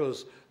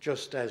 because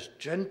just as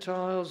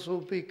Gentiles will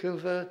be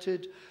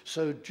converted,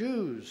 so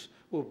Jews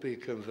will be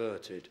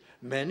converted.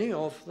 Many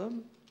of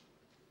them.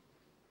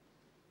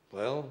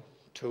 Well,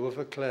 two of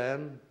a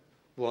clan,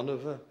 one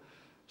of a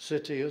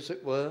city, as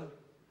it were.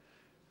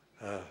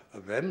 A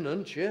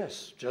remnant,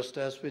 yes, just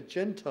as with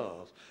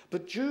Gentiles.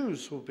 But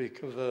Jews will be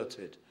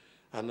converted,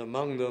 and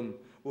among them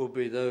will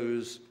be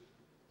those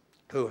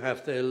who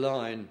have their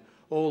line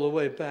all the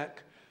way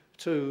back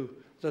to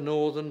the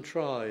northern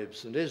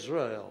tribes and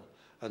Israel,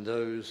 and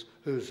those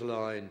whose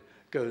line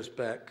goes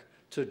back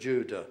to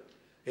Judah.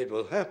 It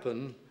will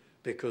happen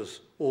because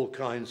all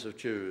kinds of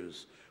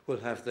Jews will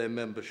have their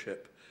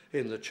membership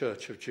in the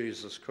Church of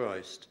Jesus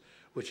Christ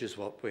which is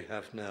what we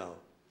have now.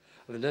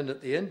 And then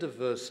at the end of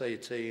verse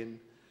 18,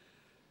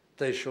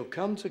 they shall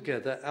come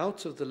together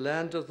out of the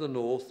land of the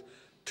north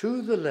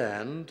to the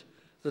land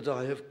that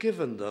I have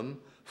given them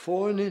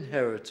for an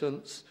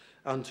inheritance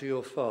unto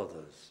your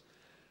fathers.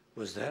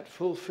 Was that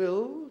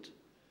fulfilled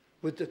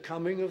with the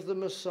coming of the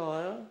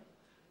Messiah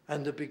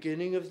and the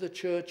beginning of the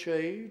church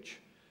age?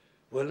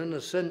 Well, in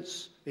a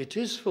sense, it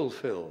is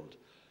fulfilled.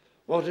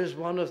 What is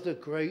one of the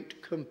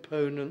great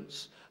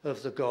components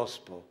of the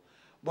gospel?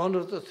 One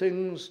of the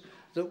things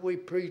that we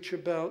preach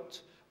about,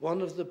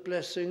 one of the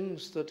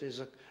blessings that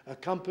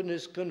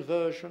accompanies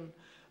conversion,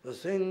 the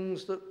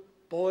things that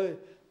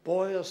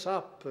buoy us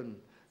up and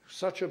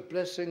such a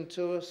blessing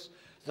to us,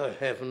 the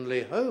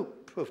heavenly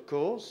hope, of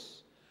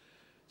course,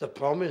 the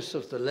promise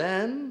of the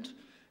land.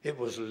 It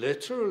was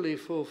literally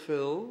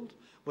fulfilled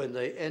when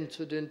they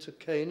entered into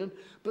Canaan,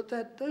 but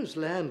those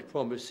land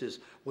promises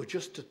were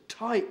just a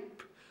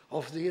type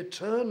of the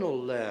eternal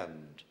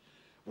land,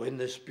 when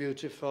this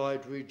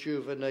beautified,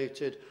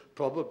 rejuvenated,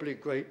 probably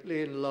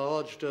greatly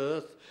enlarged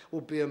earth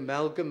will be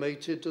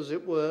amalgamated, as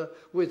it were,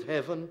 with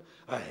heaven,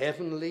 a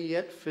heavenly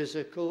yet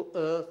physical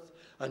earth,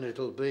 and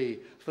it'll be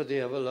for the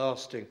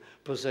everlasting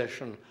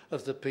possession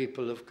of the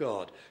people of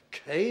God.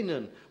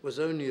 Canaan was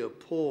only a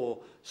poor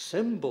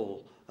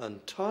symbol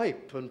and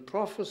type and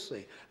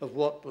prophecy of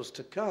what was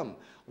to come.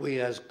 We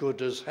as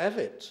good as have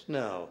it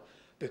now,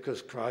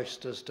 because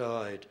Christ has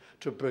died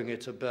to bring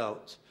it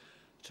about,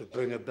 to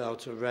bring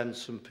about a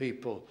ransomed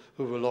people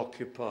who will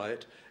occupy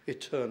it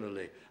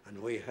eternally. And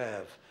we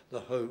have the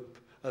hope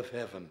of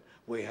heaven.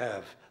 We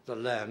have the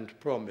land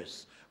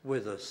promise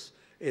with us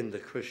in the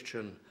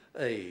Christian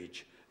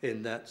age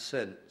in that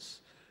sense.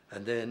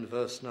 And then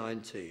verse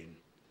 19.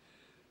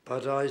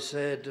 But I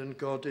said, and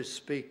God is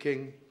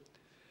speaking,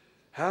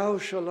 how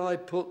shall I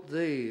put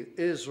thee,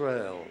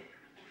 Israel,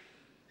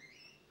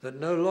 that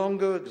no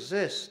longer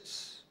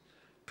exists,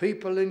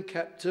 people in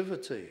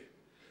captivity?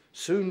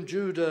 Soon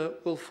Judah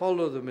will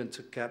follow them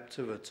into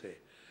captivity.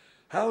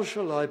 How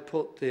shall I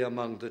put thee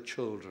among the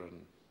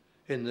children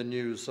in the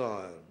new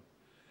Zion,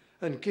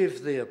 and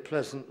give thee a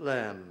pleasant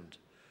land,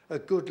 a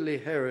goodly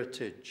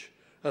heritage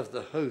of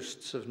the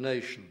hosts of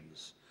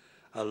nations,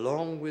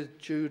 along with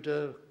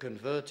Judah,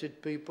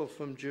 converted people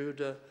from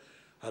Judah,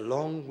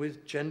 along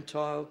with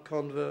Gentile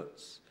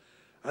converts?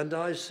 And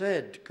I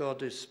said,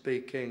 God is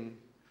speaking,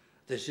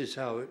 this is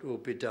how it will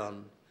be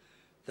done.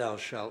 Thou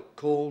shalt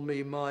call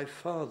me my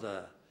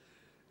Father,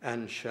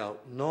 and shalt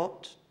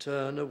not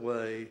turn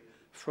away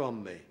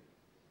from me.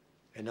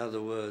 In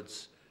other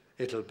words,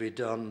 it'll be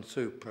done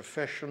through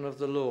profession of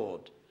the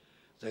Lord,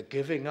 the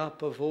giving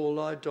up of all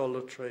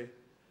idolatry,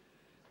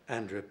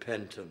 and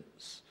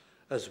repentance,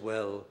 as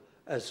well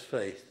as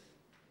faith.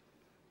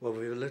 Well,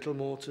 we've a little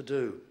more to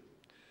do.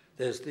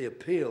 There's the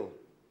appeal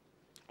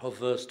of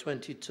verse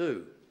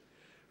 22.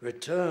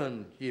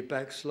 Return, ye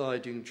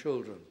backsliding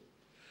children.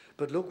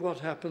 But look what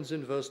happens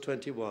in verse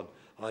 21.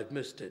 I've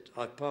missed it.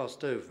 I've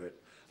passed over it.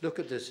 Look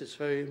at this. It's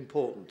very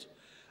important.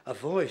 A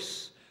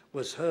voice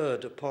was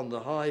heard upon the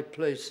high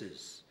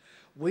places,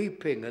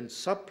 weeping and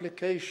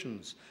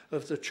supplications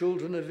of the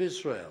children of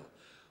Israel.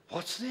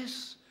 What's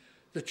this?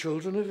 The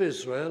children of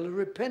Israel are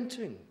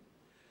repenting,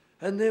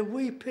 and they're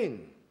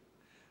weeping,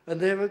 and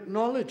they're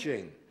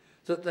acknowledging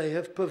that they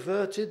have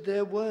perverted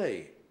their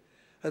way,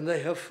 and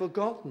they have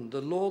forgotten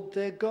the Lord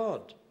their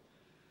God.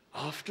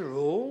 After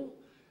all,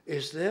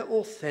 is there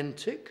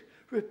authentic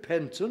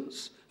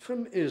repentance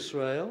from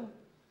Israel?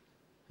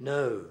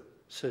 No,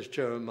 says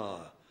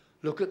Jeremiah.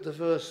 Look at the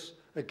verse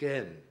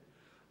again.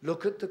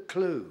 Look at the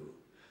clue.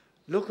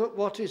 Look at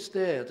what is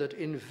there that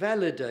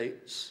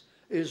invalidates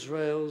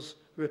Israel's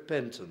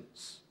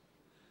repentance.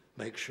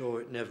 Make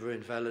sure it never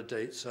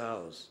invalidates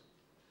ours.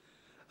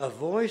 A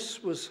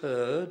voice was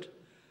heard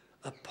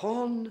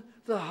upon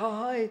the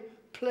high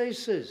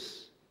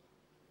places.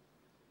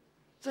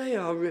 They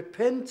are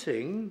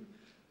repenting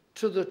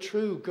to the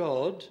true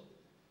God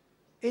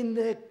in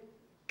their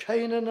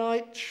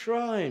Canaanite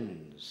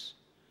shrines,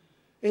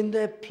 in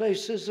their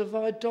places of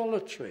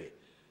idolatry.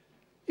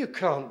 You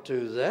can't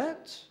do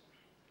that.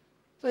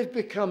 They've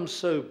become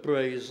so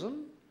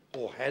brazen,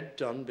 or had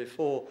done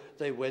before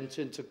they went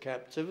into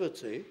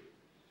captivity,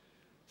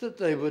 that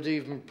they would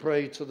even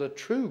pray to the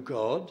true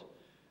God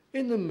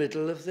in the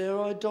middle of their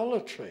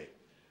idolatry.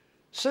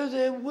 So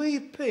they're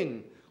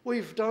weeping.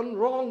 We've done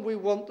wrong. We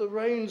want the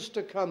rains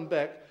to come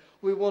back.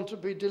 We want to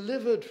be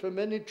delivered from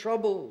any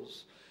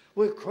troubles.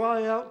 We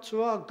cry out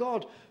to our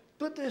God,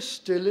 but they're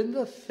still in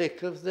the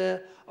thick of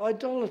their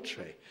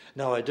idolatry.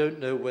 Now, I don't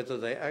know whether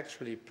they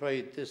actually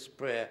prayed this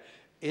prayer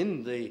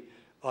in the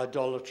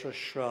idolatrous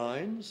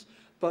shrines,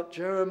 but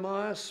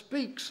Jeremiah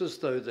speaks as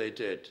though they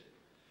did.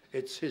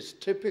 It's his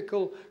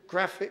typical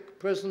graphic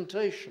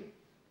presentation.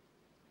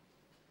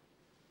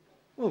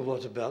 Well,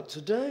 what about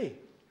today?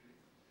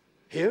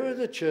 Here are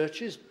the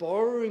churches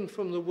borrowing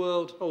from the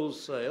world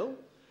wholesale.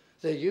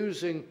 They're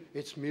using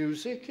its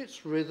music,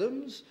 its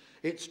rhythms,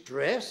 its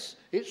dress,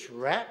 its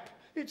rap,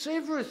 its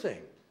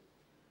everything.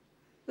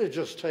 They're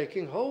just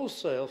taking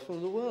wholesale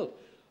from the world.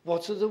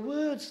 What are the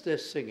words they're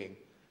singing?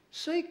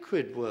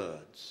 sacred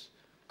words,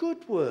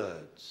 good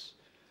words,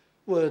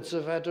 words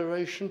of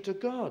adoration to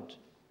God.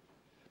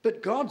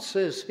 But God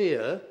says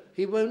here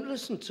he won't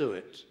listen to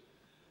it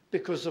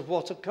because of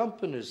what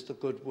accompanies the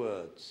good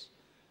words.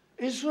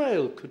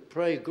 Israel could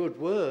pray good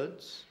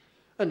words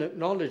and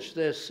acknowledge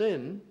their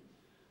sin,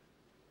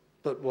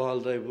 but while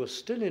they were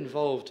still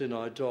involved in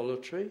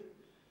idolatry,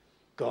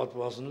 God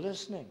wasn't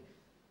listening.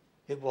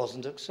 It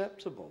wasn't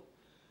acceptable.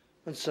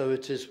 And so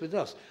it is with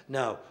us.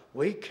 Now,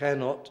 we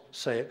cannot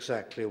say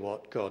exactly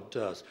what God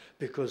does,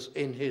 because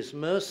in his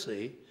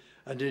mercy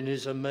and in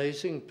his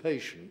amazing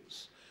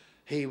patience,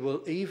 he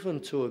will, even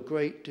to a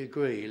great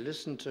degree,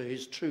 listen to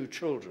his true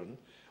children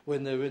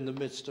when they're in the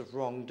midst of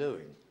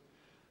wrongdoing.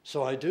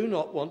 So I do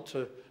not want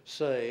to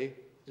say,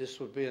 this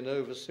would be an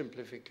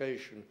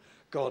oversimplification,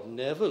 God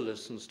never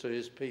listens to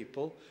his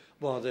people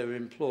while they're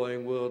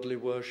employing worldly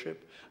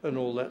worship and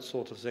all that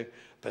sort of thing.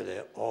 But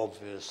they're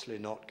obviously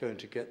not going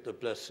to get the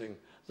blessing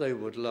they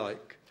would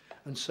like.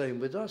 And same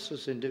with us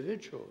as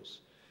individuals.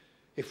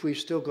 If we've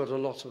still got a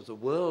lot of the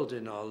world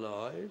in our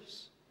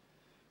lives,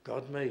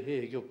 God may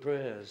hear your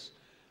prayers,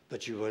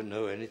 but you won't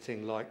know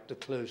anything like the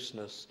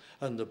closeness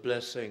and the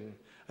blessing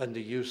and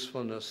the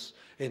usefulness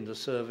in the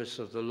service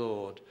of the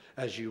Lord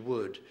as you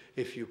would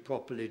if you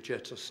properly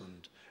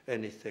jettisoned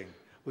anything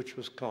which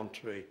was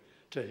contrary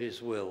to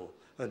his will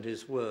and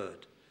his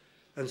word.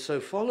 And so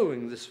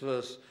following this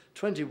verse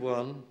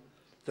 21,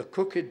 the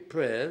crooked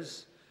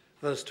prayers,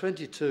 verse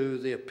 22,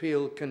 the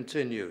appeal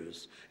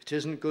continues. It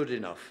isn't good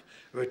enough.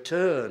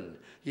 Return,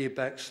 ye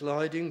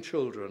backsliding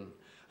children,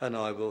 and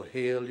I will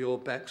heal your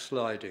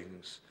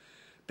backslidings.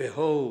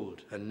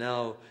 Behold, and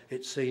now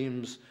it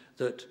seems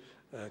that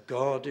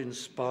God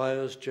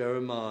inspires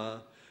Jeremiah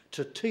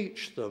to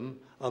teach them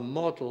a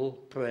model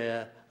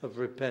prayer of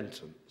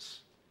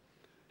repentance.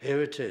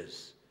 Here it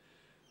is.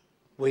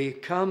 We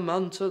come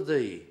unto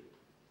thee,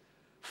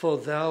 for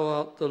thou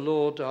art the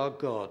Lord our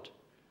God.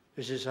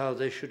 This is how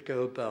they should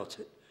go about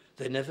it.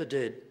 They never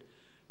did,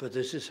 but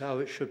this is how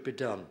it should be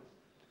done.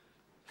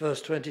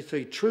 Verse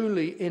 23,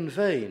 truly in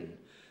vain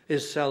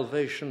is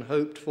salvation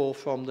hoped for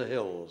from the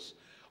hills.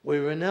 We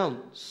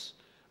renounce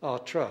our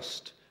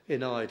trust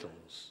in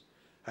idols,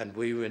 and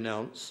we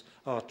renounce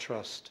our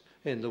trust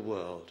in the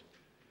world.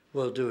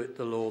 We'll do it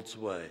the Lord's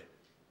way.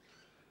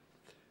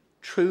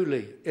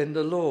 Truly in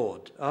the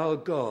Lord our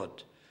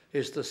God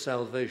is the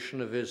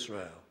salvation of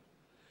Israel.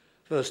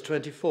 Verse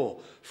 24,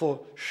 for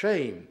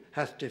shame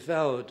hath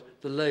devoured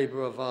the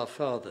labour of our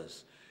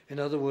fathers. In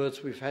other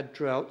words, we've had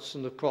droughts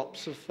and the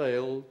crops have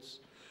failed,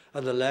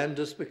 and the land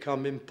has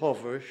become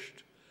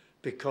impoverished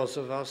because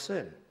of our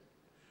sin.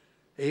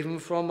 Even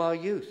from our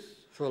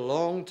youth, for a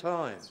long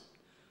time,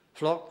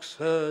 flocks,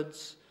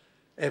 herds,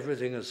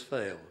 everything has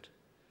failed.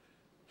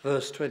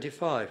 Verse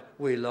 25,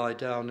 we lie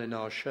down in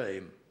our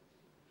shame.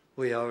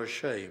 We are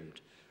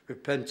ashamed.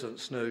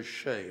 Repentance knows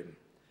shame.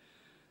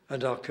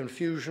 And our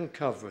confusion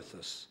covereth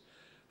us.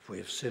 If we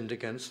have sinned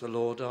against the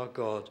Lord our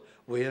God,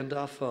 we and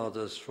our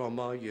fathers from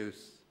our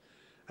youth,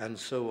 and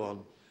so on.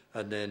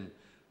 And then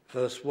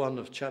verse 1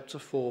 of chapter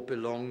 4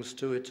 belongs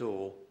to it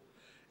all.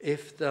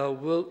 If thou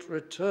wilt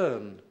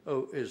return,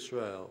 O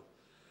Israel,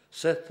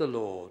 saith the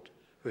Lord,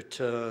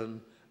 return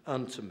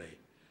unto me.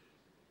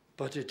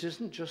 But it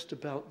isn't just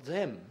about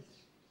them.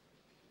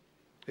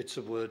 It's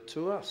a word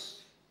to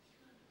us.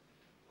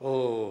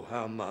 Oh,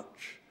 how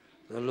much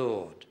the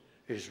Lord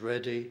is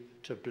ready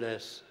to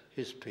bless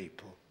his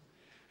people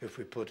if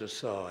we put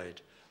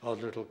aside our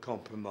little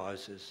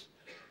compromises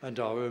and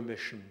our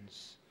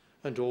omissions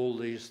and all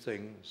these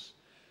things.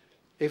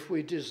 If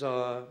we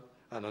desire,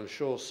 and I'm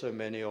sure so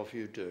many of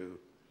you do,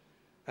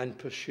 and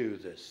pursue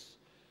this,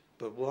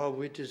 but while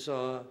we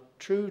desire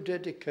true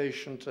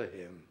dedication to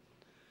him,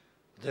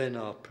 then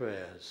our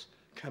prayers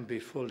can be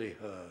fully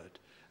heard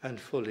and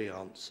fully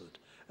answered.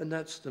 And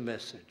that's the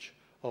message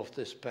of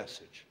this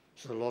passage.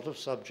 There's a lot of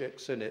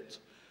subjects in it,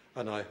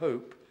 and I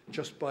hope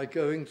just by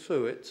going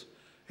through it,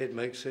 it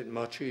makes it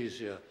much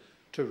easier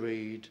to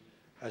read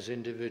as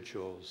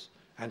individuals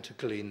and to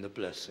glean the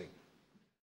blessing.